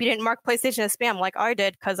it. Hope you didn't mark PlayStation as spam like I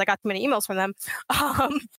did, because I got too many emails from them.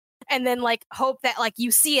 And then like hope that like you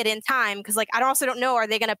see it in time, because like I also don't know, are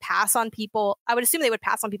they going to pass on people? I would assume they would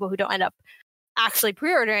pass on people who don't end up actually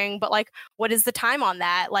pre-ordering, but like what is the time on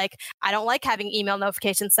that? Like I don't like having email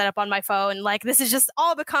notifications set up on my phone. Like this has just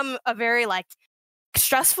all become a very like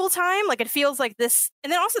stressful time. Like it feels like this.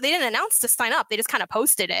 And then also they didn't announce to sign up. They just kind of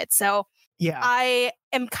posted it. So yeah, I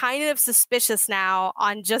am kind of suspicious now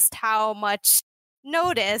on just how much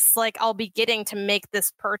notice like I'll be getting to make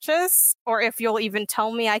this purchase, or if you'll even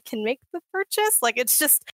tell me I can make the purchase. Like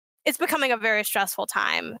it's becoming a very stressful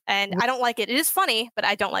time, and I don't like it. It is funny, but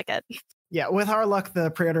I don't like it. Yeah, with our luck, the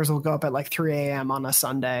pre-orders will go up at like 3 a.m. on a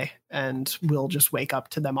Sunday, and we'll just wake up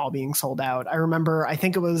to them all being sold out. I remember, I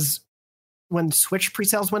think it was when Switch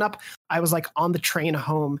pre-sales went up, I was like on the train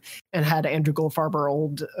home and had Andrew Goldfarber,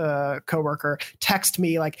 old coworker, text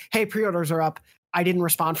me like, hey, pre-orders are up. I didn't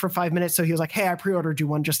respond for 5 minutes. So he was like, hey, I pre-ordered you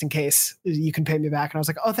one just in case you can pay me back. And I was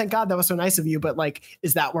like, oh, thank God. That was so nice of you. But like,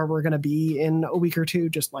 is that where we're going to be in a week or two?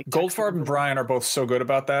 Just like Goldfarb and Brian are both so good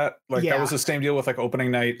about that. Like that was the same deal with like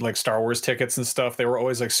opening night, like Star Wars tickets and stuff. They were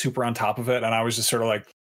always like super on top of it. And I was just sort of like,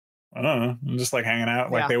 I don't know, I'm just like hanging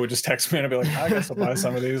out. Like they would just text me and I'd be like, I guess I'll buy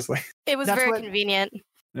some of these. Like it was very convenient.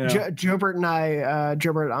 Yeah. Jobert and I,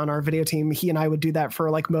 Jobert on our video team, he and I would do that for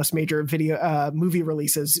like most major movie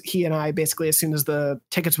releases. He and I basically, as soon as the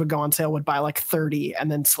tickets would go on sale, would buy like 30 and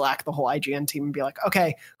then Slack the whole IGN team and be like,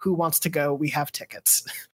 okay, who wants to go? We have tickets.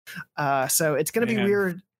 So it's going to be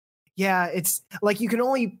weird. Yeah, it's like you can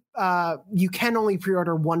only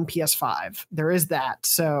pre-order one PS5. There is that.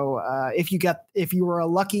 So if you were a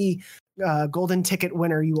lucky golden ticket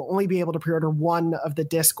winner, you will only be able to pre-order one of the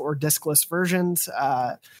disc or discless versions.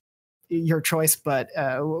 Your choice, but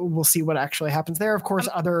we'll see what actually happens there. Of course,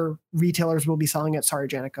 other retailers will be selling it. Sorry,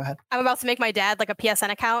 Janet, go ahead. I'm about to make my dad like a PSN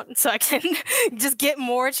account so I can just get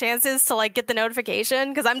more chances to like get the notification,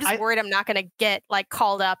 because I'm just worried I'm not going to get like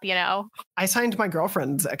called up, I signed my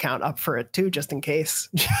girlfriend's account up for it too, just in case.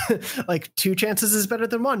 Like 2 chances is better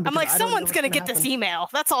than 1. I'm like, someone's going to get this email.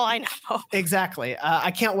 That's all I know. Exactly.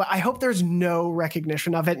 I hope there's no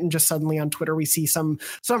recognition of it, and just suddenly on Twitter we see some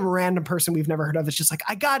random person we've never heard of. It's just like,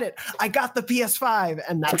 I got it. I got the PS5,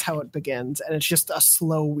 and that's how it begins. And it's just a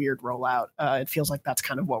slow, weird rollout. It feels like that's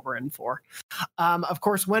kind of what we're in for. Of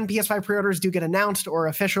course, when PS5 pre-orders do get announced or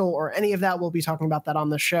official or any of that, we'll be talking about that on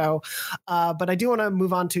the show. But I do want to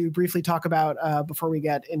move on to briefly talk about, before we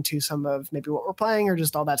get into some of maybe what we're playing or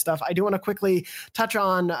just all that stuff, I do want to quickly touch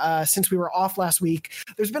on, since we were off last week,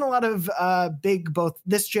 there's been a lot of big, both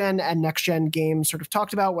this gen and next gen games sort of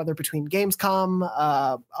talked about, whether between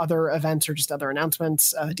Gamescom, other events, or just other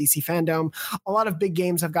announcements. DC Fandom. A lot of big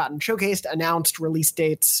games have gotten showcased, announced, release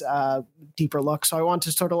dates, deeper look. So I want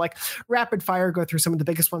to sort of like rapid fire go through some of the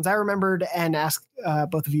biggest ones I remembered and ask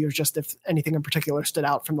both of you just if anything in particular stood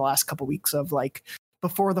out from the last couple weeks of like,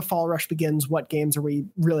 before the fall rush begins, what games are we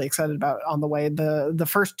really excited about on the way? The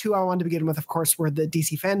first two I wanted to begin with, of course, were the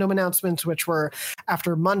DC Fandom announcements, which were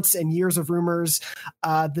after months and years of rumors.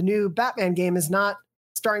 The new Batman game is not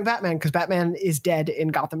starring Batman because Batman is dead in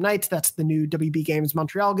Gotham Knights. That's the new WB Games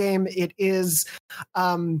Montreal game. It is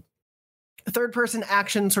third-person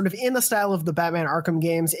action, sort of in the style of the Batman Arkham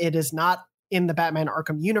games. It is not in the Batman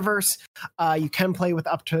Arkham universe. You can play with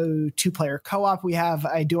up to 2-player co-op.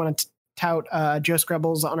 I do want to tout Joe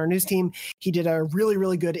Screbbles on our news team. He did a really,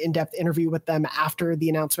 really good in-depth interview with them after the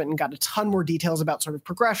announcement and got a ton more details about sort of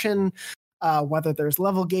progression, whether there's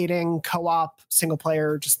level gating, co-op, single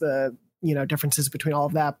player, just the differences between all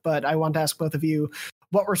of that. But I want to ask both of you,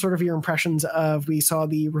 what were sort of your impressions of, we saw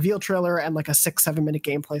the reveal trailer and like a 6-7 minute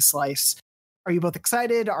gameplay slice. Are you both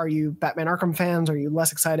excited? Are you Batman Arkham fans? Are you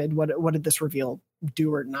less excited? What did this reveal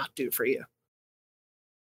do or not do for you?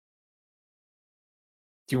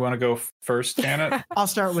 Do you want to go first, Janet? I'll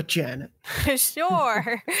start with Janet.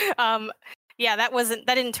 Sure. Yeah, that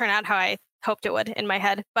didn't turn out how I hoped it would in my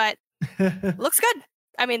head, but looks good.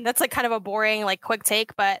 I mean, that's like kind of a boring, like quick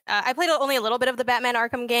take, but I played only a little bit of the Batman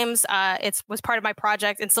Arkham games. It was part of my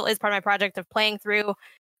project and still is part of my project of playing through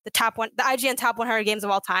the IGN top 100 games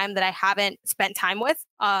of all time that I haven't spent time with.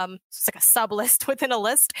 It's like a sub list within a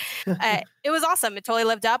list. It was awesome. It totally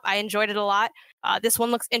lived up. I enjoyed it a lot. This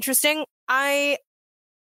one looks interesting.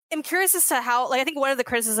 I'm curious as to how, like, I think one of the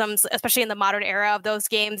criticisms, especially in the modern era of those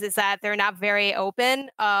games, is that they're not very open.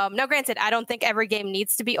 Now, granted, I don't think every game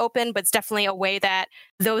needs to be open, but it's definitely a way that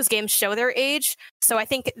those games show their age. So I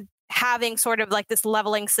think having sort of like this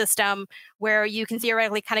leveling system where you can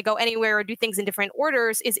theoretically kind of go anywhere or do things in different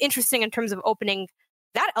orders is interesting in terms of opening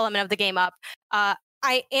that element of the game up.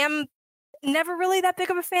 I am never really that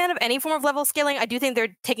big of a fan of any form of level scaling. I do think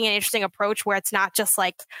they're taking an interesting approach where it's not just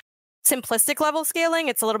like simplistic level scaling.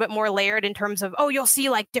 It's a little bit more layered in terms of, you'll see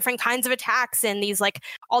like different kinds of attacks and these like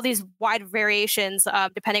all these wide variations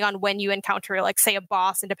depending on when you encounter, like, say, a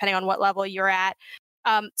boss and depending on what level you're at.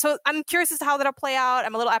 So I'm curious as to how that'll play out.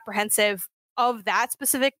 I'm a little apprehensive of that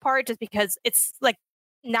specific part just because it's like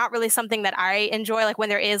not really something that I enjoy. Like when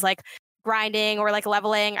there is like grinding or like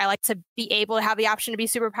leveling, I like to be able to have the option to be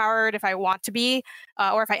super powered if I want to be,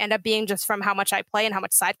 or if I end up being just from how much I play and how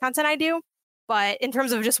much side content I do. But in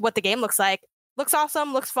terms of just what the game looks like, looks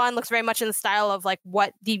awesome, looks fun, looks very much in the style of like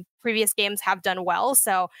what the previous games have done well.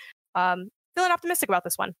 So feeling optimistic about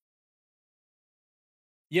this one.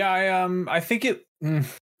 Yeah, I think it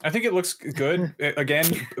looks good again,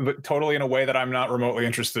 but totally in a way that I'm not remotely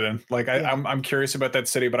interested in. Like I'm curious about that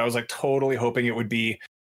city, but I was like totally hoping it would be,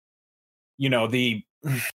 the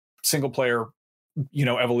single player,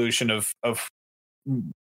 evolution of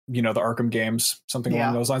the Arkham games, something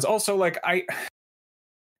along those lines. Also, I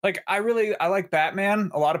like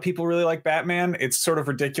Batman. A lot of people really like Batman. It's sort of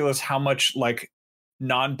ridiculous how much like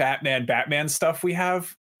non-Batman Batman stuff we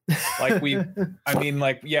have. Like we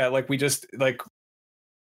just like,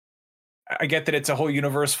 I get that it's a whole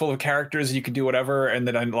universe full of characters. You can do whatever. And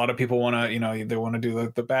that a lot of people want to, they want to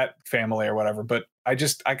do the Bat family or whatever. But I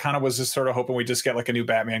kind of was just sort of hoping we just get like a new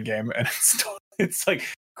Batman game. And it's like,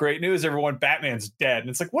 great news, everyone, Batman's dead. And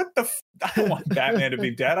it's like, what the I don't want Batman to be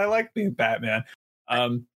dead. I like being Batman.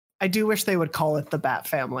 I do wish they would call it the Bat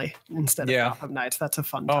Family instead of Gotham Knights. That's a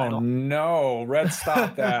fun title. Oh no, Red,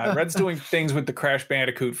 stop that. Red's doing things with the Crash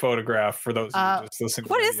Bandicoot photograph for those who just listen to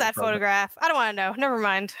what is that photograph? I don't want to know. Never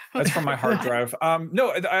mind. That's from my hard drive.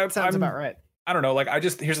 No, sounds about right. I don't know. Like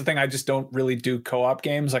here's the thing. I just don't really do co-op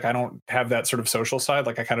games. Like I don't have that sort of social side.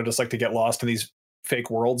 Like I kind of just like to get lost in these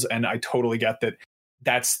fake worlds. And I totally get that.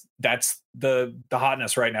 That's the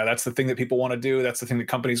hotness right now. That's the thing that people want to do. That's the thing that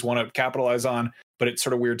companies want to capitalize on. But it's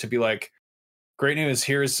sort of weird to be like, great news.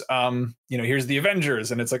 Here's here's the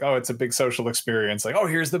Avengers, and it's like, it's a big social experience. Like,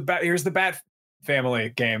 here's the Bat Family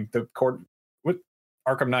game, the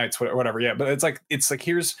Arkham Knights, whatever. Yeah, but it's like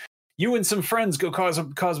here's you and some friends go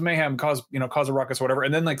cause mayhem, cause a ruckus, whatever.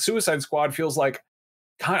 And then like Suicide Squad feels like,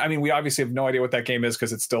 we obviously have no idea what that game is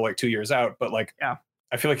because it's still like 2 years out. But like,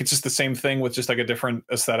 I feel like it's just the same thing with just like a different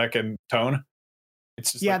aesthetic and tone.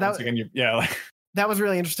 It's just that was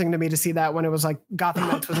really interesting to me to see that when it was like Gotham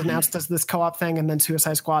Knights was announced as this co-op thing, and then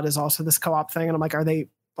Suicide Squad is also this co-op thing. And I'm like, are they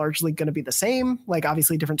largely going to be the same? Like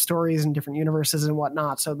obviously different stories and different universes and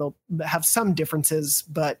whatnot. So they'll have some differences,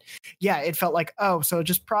 but yeah, it felt like, so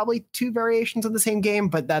just probably two variations of the same game.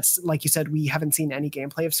 But that's, like you said, we haven't seen any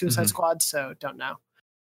gameplay of Suicide Squad, so don't know.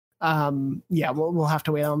 Yeah, we'll have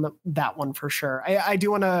to wait on that one for sure. I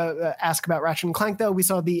do want to ask about Ratchet and Clank though. We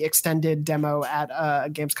saw the extended demo at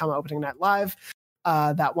Gamescom opening night live.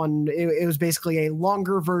 That one, it was basically a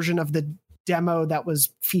longer version of the demo that was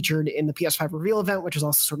featured in the PS5 reveal event, which is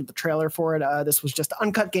also sort of the trailer for it. This was just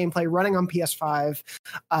uncut gameplay running on PS5.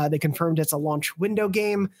 They confirmed it's a launch window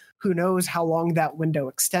game. Who knows how long that window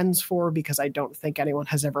extends for, because I don't think anyone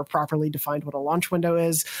has ever properly defined what a launch window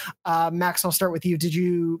is. Max, I'll start with you. Did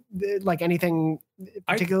you like anything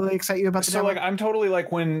particularly excite you about the demo? Like, I'm totally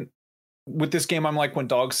like with this game, I'm like when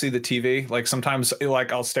dogs see the TV. Like sometimes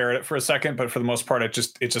like I'll stare at it for a second, but for the most part, it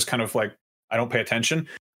just kind of like I don't pay attention.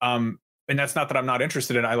 And that's not that I'm not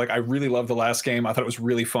interested in it. I really love the last game. I thought it was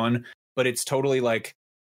really fun, but it's totally like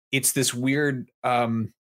it's this weird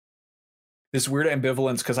ambivalence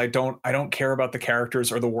because I don't care about the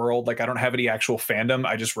characters or the world. Like I don't have any actual fandom.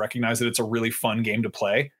 I just recognize that it's a really fun game to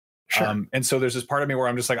play. Sure. And so there's this part of me where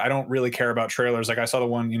I'm just like, I don't really care about trailers. Like I saw the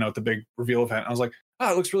one, at the big reveal event. I was like,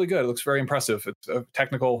 oh, it looks really good. It looks very impressive. It's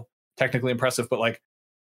technically impressive, but like,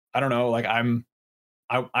 I don't know, like I'm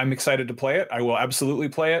excited to play it. I will absolutely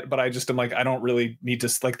play it, but I just am like, I don't really need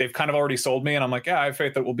to, like, they've kind of already sold me and I'm like, yeah, I have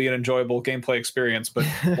faith that it will be an enjoyable gameplay experience, but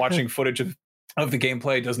watching footage of the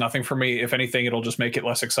gameplay does nothing for me. If anything, it'll just make it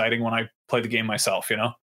less exciting when I play the game myself,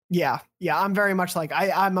 Yeah, I'm very much like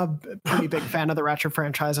I'm a pretty big fan of the Ratchet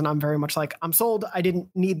franchise, and I'm very much like I'm sold. I didn't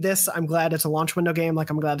need this. I'm glad it's a launch window game. Like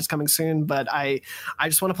I'm glad it's coming soon, but I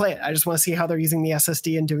just want to play it. I just want to see how they're using the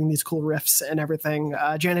SSD and doing these cool riffs and everything.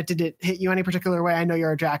 Janet, did it hit you any particular way? I know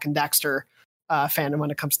you're a Jack and Daxter fan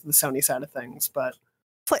when it comes to the Sony side of things, but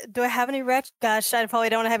do I have any Ratchet? Gosh, I probably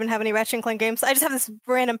don't even have any Ratchet and Clank games. I just have this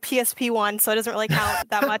random PSP one, so it doesn't really count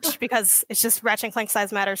that much because it's just Ratchet and Clank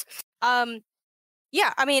size matters.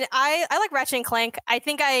 Yeah, I mean, I like Ratchet and Clank. I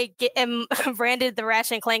think I am branded the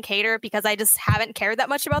Ratchet and Clank hater because I just haven't cared that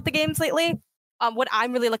much about the games lately. What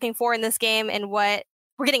I'm really looking for in this game and what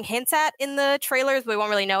we're getting hints at in the trailers, but we won't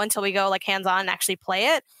really know until we go like hands-on and actually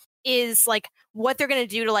play it, is like what they're going to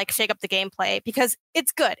do to like shake up the gameplay, because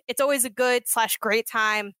it's good. It's always a good / great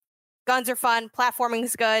time. Guns are fun. Platforming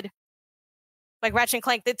is good. Like Ratchet and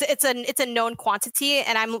Clank, it's a known quantity,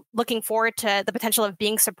 and I'm looking forward to the potential of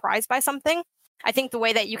being surprised by something. I think the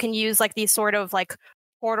way that you can use like these sort of like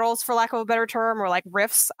portals, for lack of a better term, or like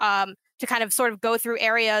rifts, to kind of sort of go through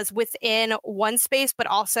areas within one space, but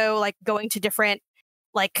also like going to different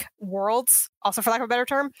like worlds, also for lack of a better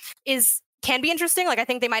term, can be interesting. Like I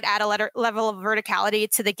think they might add a level of verticality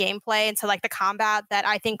to the gameplay and to like the combat that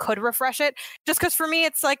I think could refresh it. Just because for me,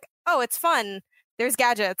 it's like, oh, it's fun. There's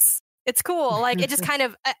gadgets. It's cool. Like it just kind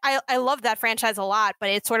of, I love that franchise a lot, but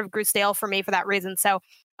it sort of grew stale for me for that reason. So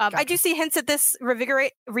gotcha. I do see hints at this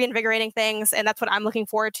reinvigorating things, and that's what I'm looking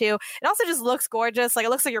forward to. It also just looks gorgeous. Like it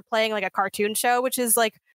looks like you're playing like a cartoon show, which is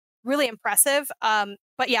like really impressive.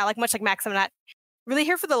 But yeah, like much like Max, I'm not really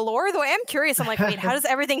here for the lore, though I am curious. I'm like, wait, how does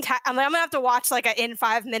everything I'm gonna have to watch like in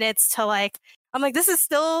 5 minutes to like, I'm like, he's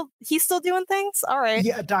still doing things. All right.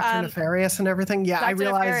 Yeah, Dr. Nefarious and everything. Yeah, Dr. I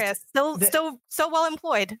realized Nefarious. Still so well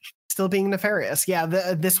employed. Still being nefarious. Yeah,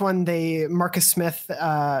 this one, Marcus Smith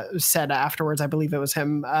said afterwards, I believe it was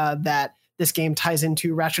him, that this game ties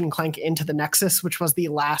into Ratchet and Clank Into the Nexus, which was the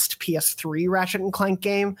last PS3 Ratchet and Clank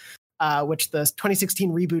game, which the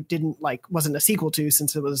 2016 reboot wasn't a sequel to,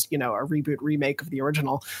 since it was, a reboot remake of the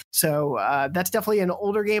original. So that's definitely an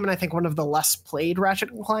older game, and I think one of the less played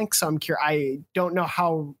Ratchet and Clank. So I'm curious. I don't know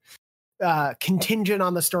how contingent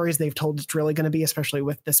on the stories they've told it's really going to be, especially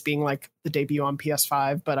with this being like the debut on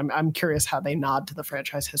PS5, but I'm curious how they nod to the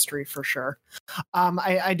franchise history for sure.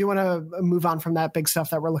 I do want to move on from that big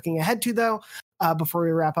stuff that we're looking ahead to, though, before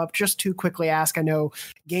we wrap up, just to quickly ask, I know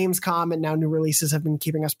Gamescom and now new releases have been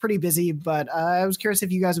keeping us pretty busy, but I was curious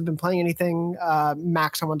if you guys have been playing anything.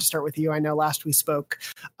 Max, I want to start with you. I know last we spoke,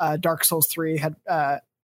 Dark Souls 3 had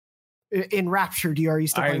enraptured you. Are you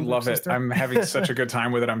still playing? I love it. I'm having such a good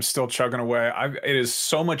time with it. I'm still chugging away. It is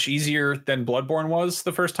so much easier than Bloodborne was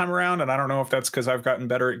the first time around, and I don't know if that's because I've gotten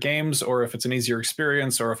better at games, or if it's an easier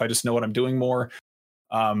experience, or if I just know what I'm doing more.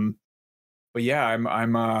 But yeah,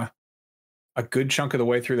 I'm a good chunk of the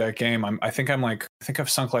way through that game. I think I've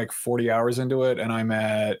sunk like 40 hours into it, and I'm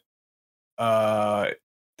at the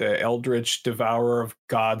Eldritch Devourer of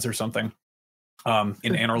Gods or something in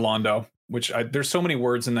Anor Londo. Which there's so many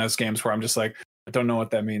words in those games where I'm just like, I don't know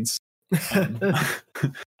what that means. But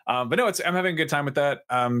no, I'm having a good time with that.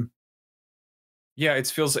 Yeah, it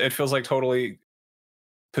feels like totally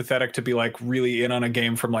pathetic to be like really in on a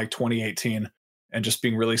game from like 2018 and just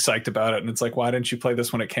being really psyched about it. And it's like, why didn't you play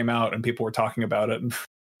this when it came out and people were talking about it and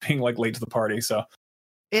being like late to the party? So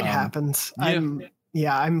it happens.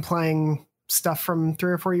 Yeah. I'm playing stuff from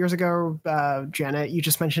 3 or 4 years ago. Janet, you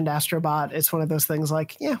just mentioned Astrobot. It's one of those things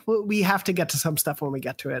like, yeah, we have to get to some stuff when we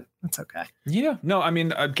get to it. It's okay. Yeah, no, I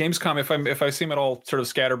mean, Gamescom, if I seem at all sort of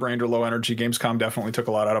scatterbrained or low energy, Gamescom definitely took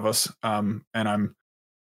a lot out of us. And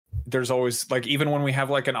there's always like, even when we have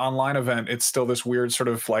like an online event, it's still this weird sort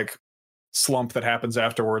of like slump that happens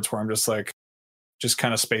afterwards where I'm just like, just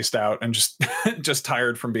kind of spaced out and just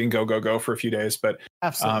tired from being go for a few days. But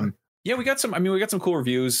absolutely. Yeah, we got some cool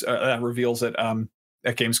reviews, reveals at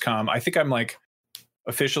Gamescom. I think I'm like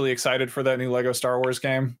officially excited for that new Lego Star Wars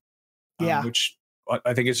game. Yeah. Which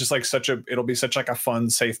I think is just like it'll be such like a fun,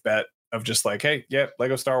 safe bet of just like, hey, yeah,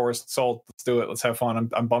 Lego Star Wars sold. Let's do it. Let's have fun.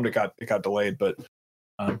 I'm bummed it got delayed, but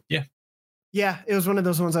yeah. Yeah, it was one of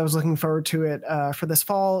those ones I was looking forward to it for this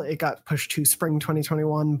fall. It got pushed to spring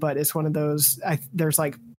 2021, but it's one of those, there's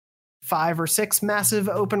like 5 or 6 massive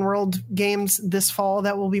open world games this fall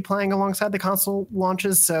that we'll be playing alongside the console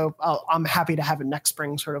launches. So I'm happy to have it next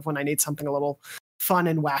spring, sort of when I need something a little fun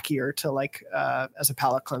and wackier to like as a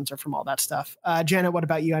palate cleanser from all that stuff. Janet, what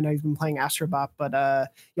about you? I know you've been playing Astrobot, but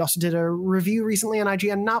you also did a review recently on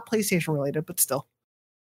IGN, not PlayStation related, but still.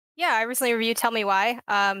 Yeah, I recently reviewed Tell Me Why.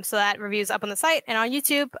 So that review is up on the site and on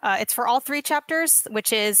YouTube. It's for all 3 chapters,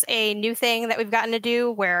 which is a new thing that we've gotten to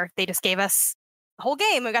do where they just gave us the whole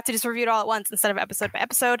game. We got to just review it all at once instead of episode by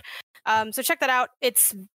episode. So check that out.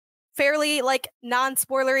 It's fairly like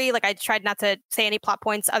non-spoilery. Like I tried not to say any plot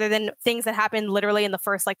points other than things that happened literally in the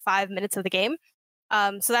first like 5 minutes of the game.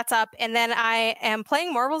 So that's up. And then I am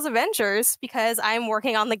playing Marvel's Avengers because I'm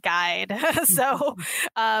working on the guide. So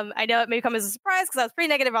I know it may come as a surprise because I was pretty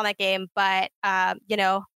negative on that game, but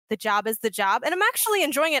the job is the job. And I'm actually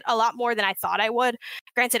enjoying it a lot more than I thought I would.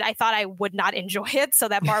 Granted, I thought I would not enjoy it. So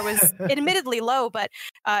that bar was admittedly low, but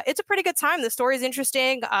it's a pretty good time. The story is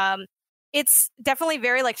interesting. It's definitely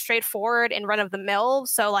very like straightforward and run of the mill.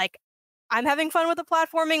 So like, I'm having fun with the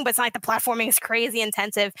platforming, but it's not like the platforming is crazy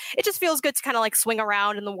intensive. It just feels good to kind of like swing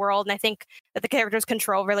around in the world. And I think that the characters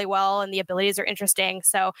control really well and the abilities are interesting.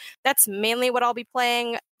 So that's mainly what I'll be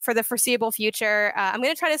playing for the foreseeable future. I'm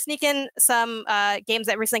going to try to sneak in some games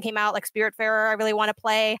that recently came out, like Spiritfarer. I really want to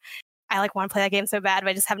play. I like want to play that game so bad, but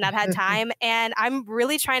I just have not had time. And I'm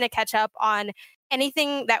really trying to catch up on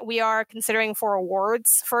anything that we are considering for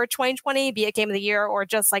awards for 2020, be it Game of the Year or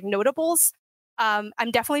just like notables. I'm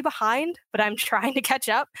definitely behind, but I'm trying to catch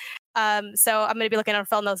up. So I'm going to be looking to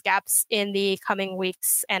fill in those gaps in the coming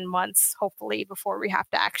weeks and months, hopefully, before we have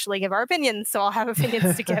to actually give our opinions. So I'll have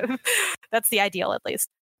opinions to give. That's the ideal, at least.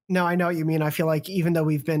 No, I know what you mean. I feel like even though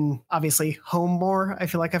we've been obviously home more, I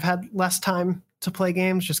feel like I've had less time to play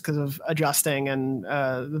games just because of adjusting and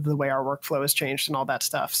the way our workflow has changed and all that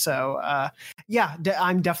stuff. So yeah,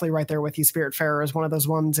 I'm definitely right there with you. Spiritfarer is one of those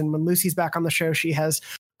ones. And when Lucy's back on the show, she has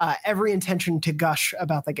every intention to gush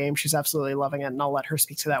about the game. She's absolutely loving it, and I'll let her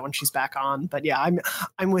speak to that when she's back on. But yeah,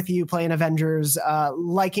 I'm with you playing Avengers,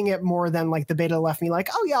 liking it more than like the beta left me like,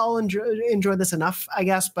 oh yeah, I'll enjoy this enough, I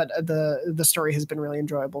guess. But the story has been really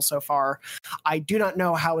enjoyable so far. I do not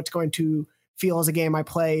know how it's going to feel as a game I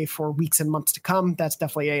play for weeks and months to come. That's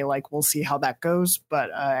definitely a like, we'll see how that goes. But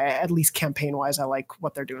at least campaign wise, I like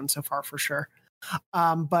what they're doing so far for sure.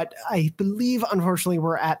 But I believe, unfortunately,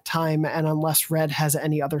 we're at time, and unless Red has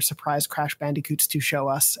any other surprise Crash Bandicoots to show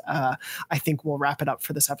us, I think we'll wrap it up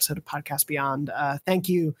for this episode of Podcast Beyond. Thank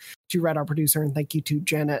you to Red, our producer, and thank you to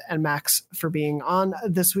Janet and Max for being on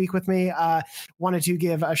this week with me. Wanted to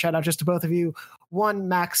give a shout out just to both of you. One,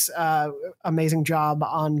 Max, amazing job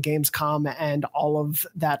on Gamescom and all of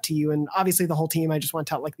that to you. And obviously the whole team, I just want to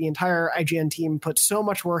tell, like the entire IGN team put so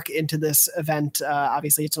much work into this event.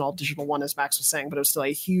 Obviously it's an all digital one, as Max was saying, but it was still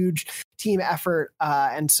a huge team effort.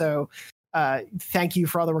 And so thank you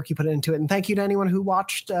for all the work you put into it. And thank you to anyone who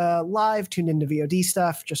watched live, tuned into VOD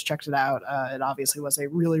stuff, just checked it out. It obviously was a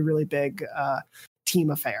really, really big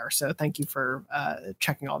team affair. So thank you for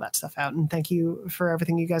checking all that stuff out. And thank you for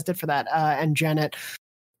everything you guys did for that. And Janet,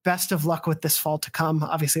 best of luck with this fall to come.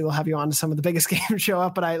 Obviously we'll have you on to some of the biggest games show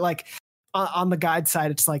up, but I like on the guide side,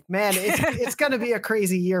 it's like, man, it's going to be a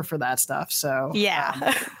crazy year for that stuff. So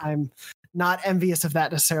yeah, I'm not envious of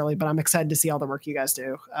that necessarily, but I'm excited to see all the work you guys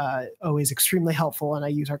do. Always extremely helpful. And I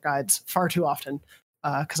use our guides far too often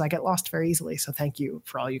because I get lost very easily. So thank you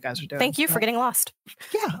for all you guys are doing. Thank you for getting lost.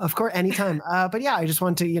 Yeah, of course, anytime. But yeah, I just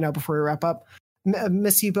want to, before we wrap up,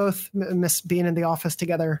 miss you both, miss being in the office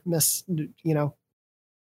together, miss,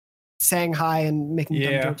 saying hi and making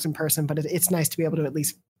dumb jokes in person. But it's nice to be able to at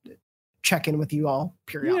least check in with you all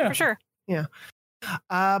periodically. Yeah, for sure. Yeah.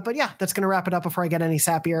 But yeah, that's going to wrap it up before I get any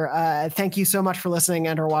sappier. Thank you so much for listening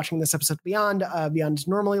and or watching this episode of Beyond. Beyond is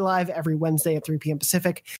normally live every Wednesday at 3 p.m.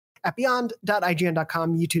 Pacific at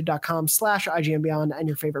beyond.ign.com, youtube.com/IGN Beyond, and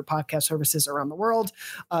your favorite podcast services around the world.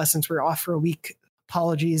 Since we're off for a week,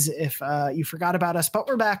 apologies if you forgot about us, but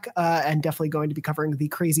we're back and definitely going to be covering the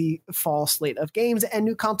crazy fall slate of games and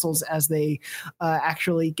new consoles as they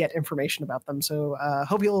actually get information about them. So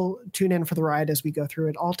hope you'll tune in for the ride as we go through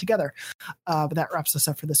it all together. But that wraps us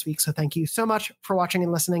up for this week. So thank you so much for watching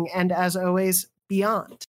and listening. And as always,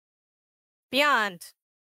 Beyond. Beyond.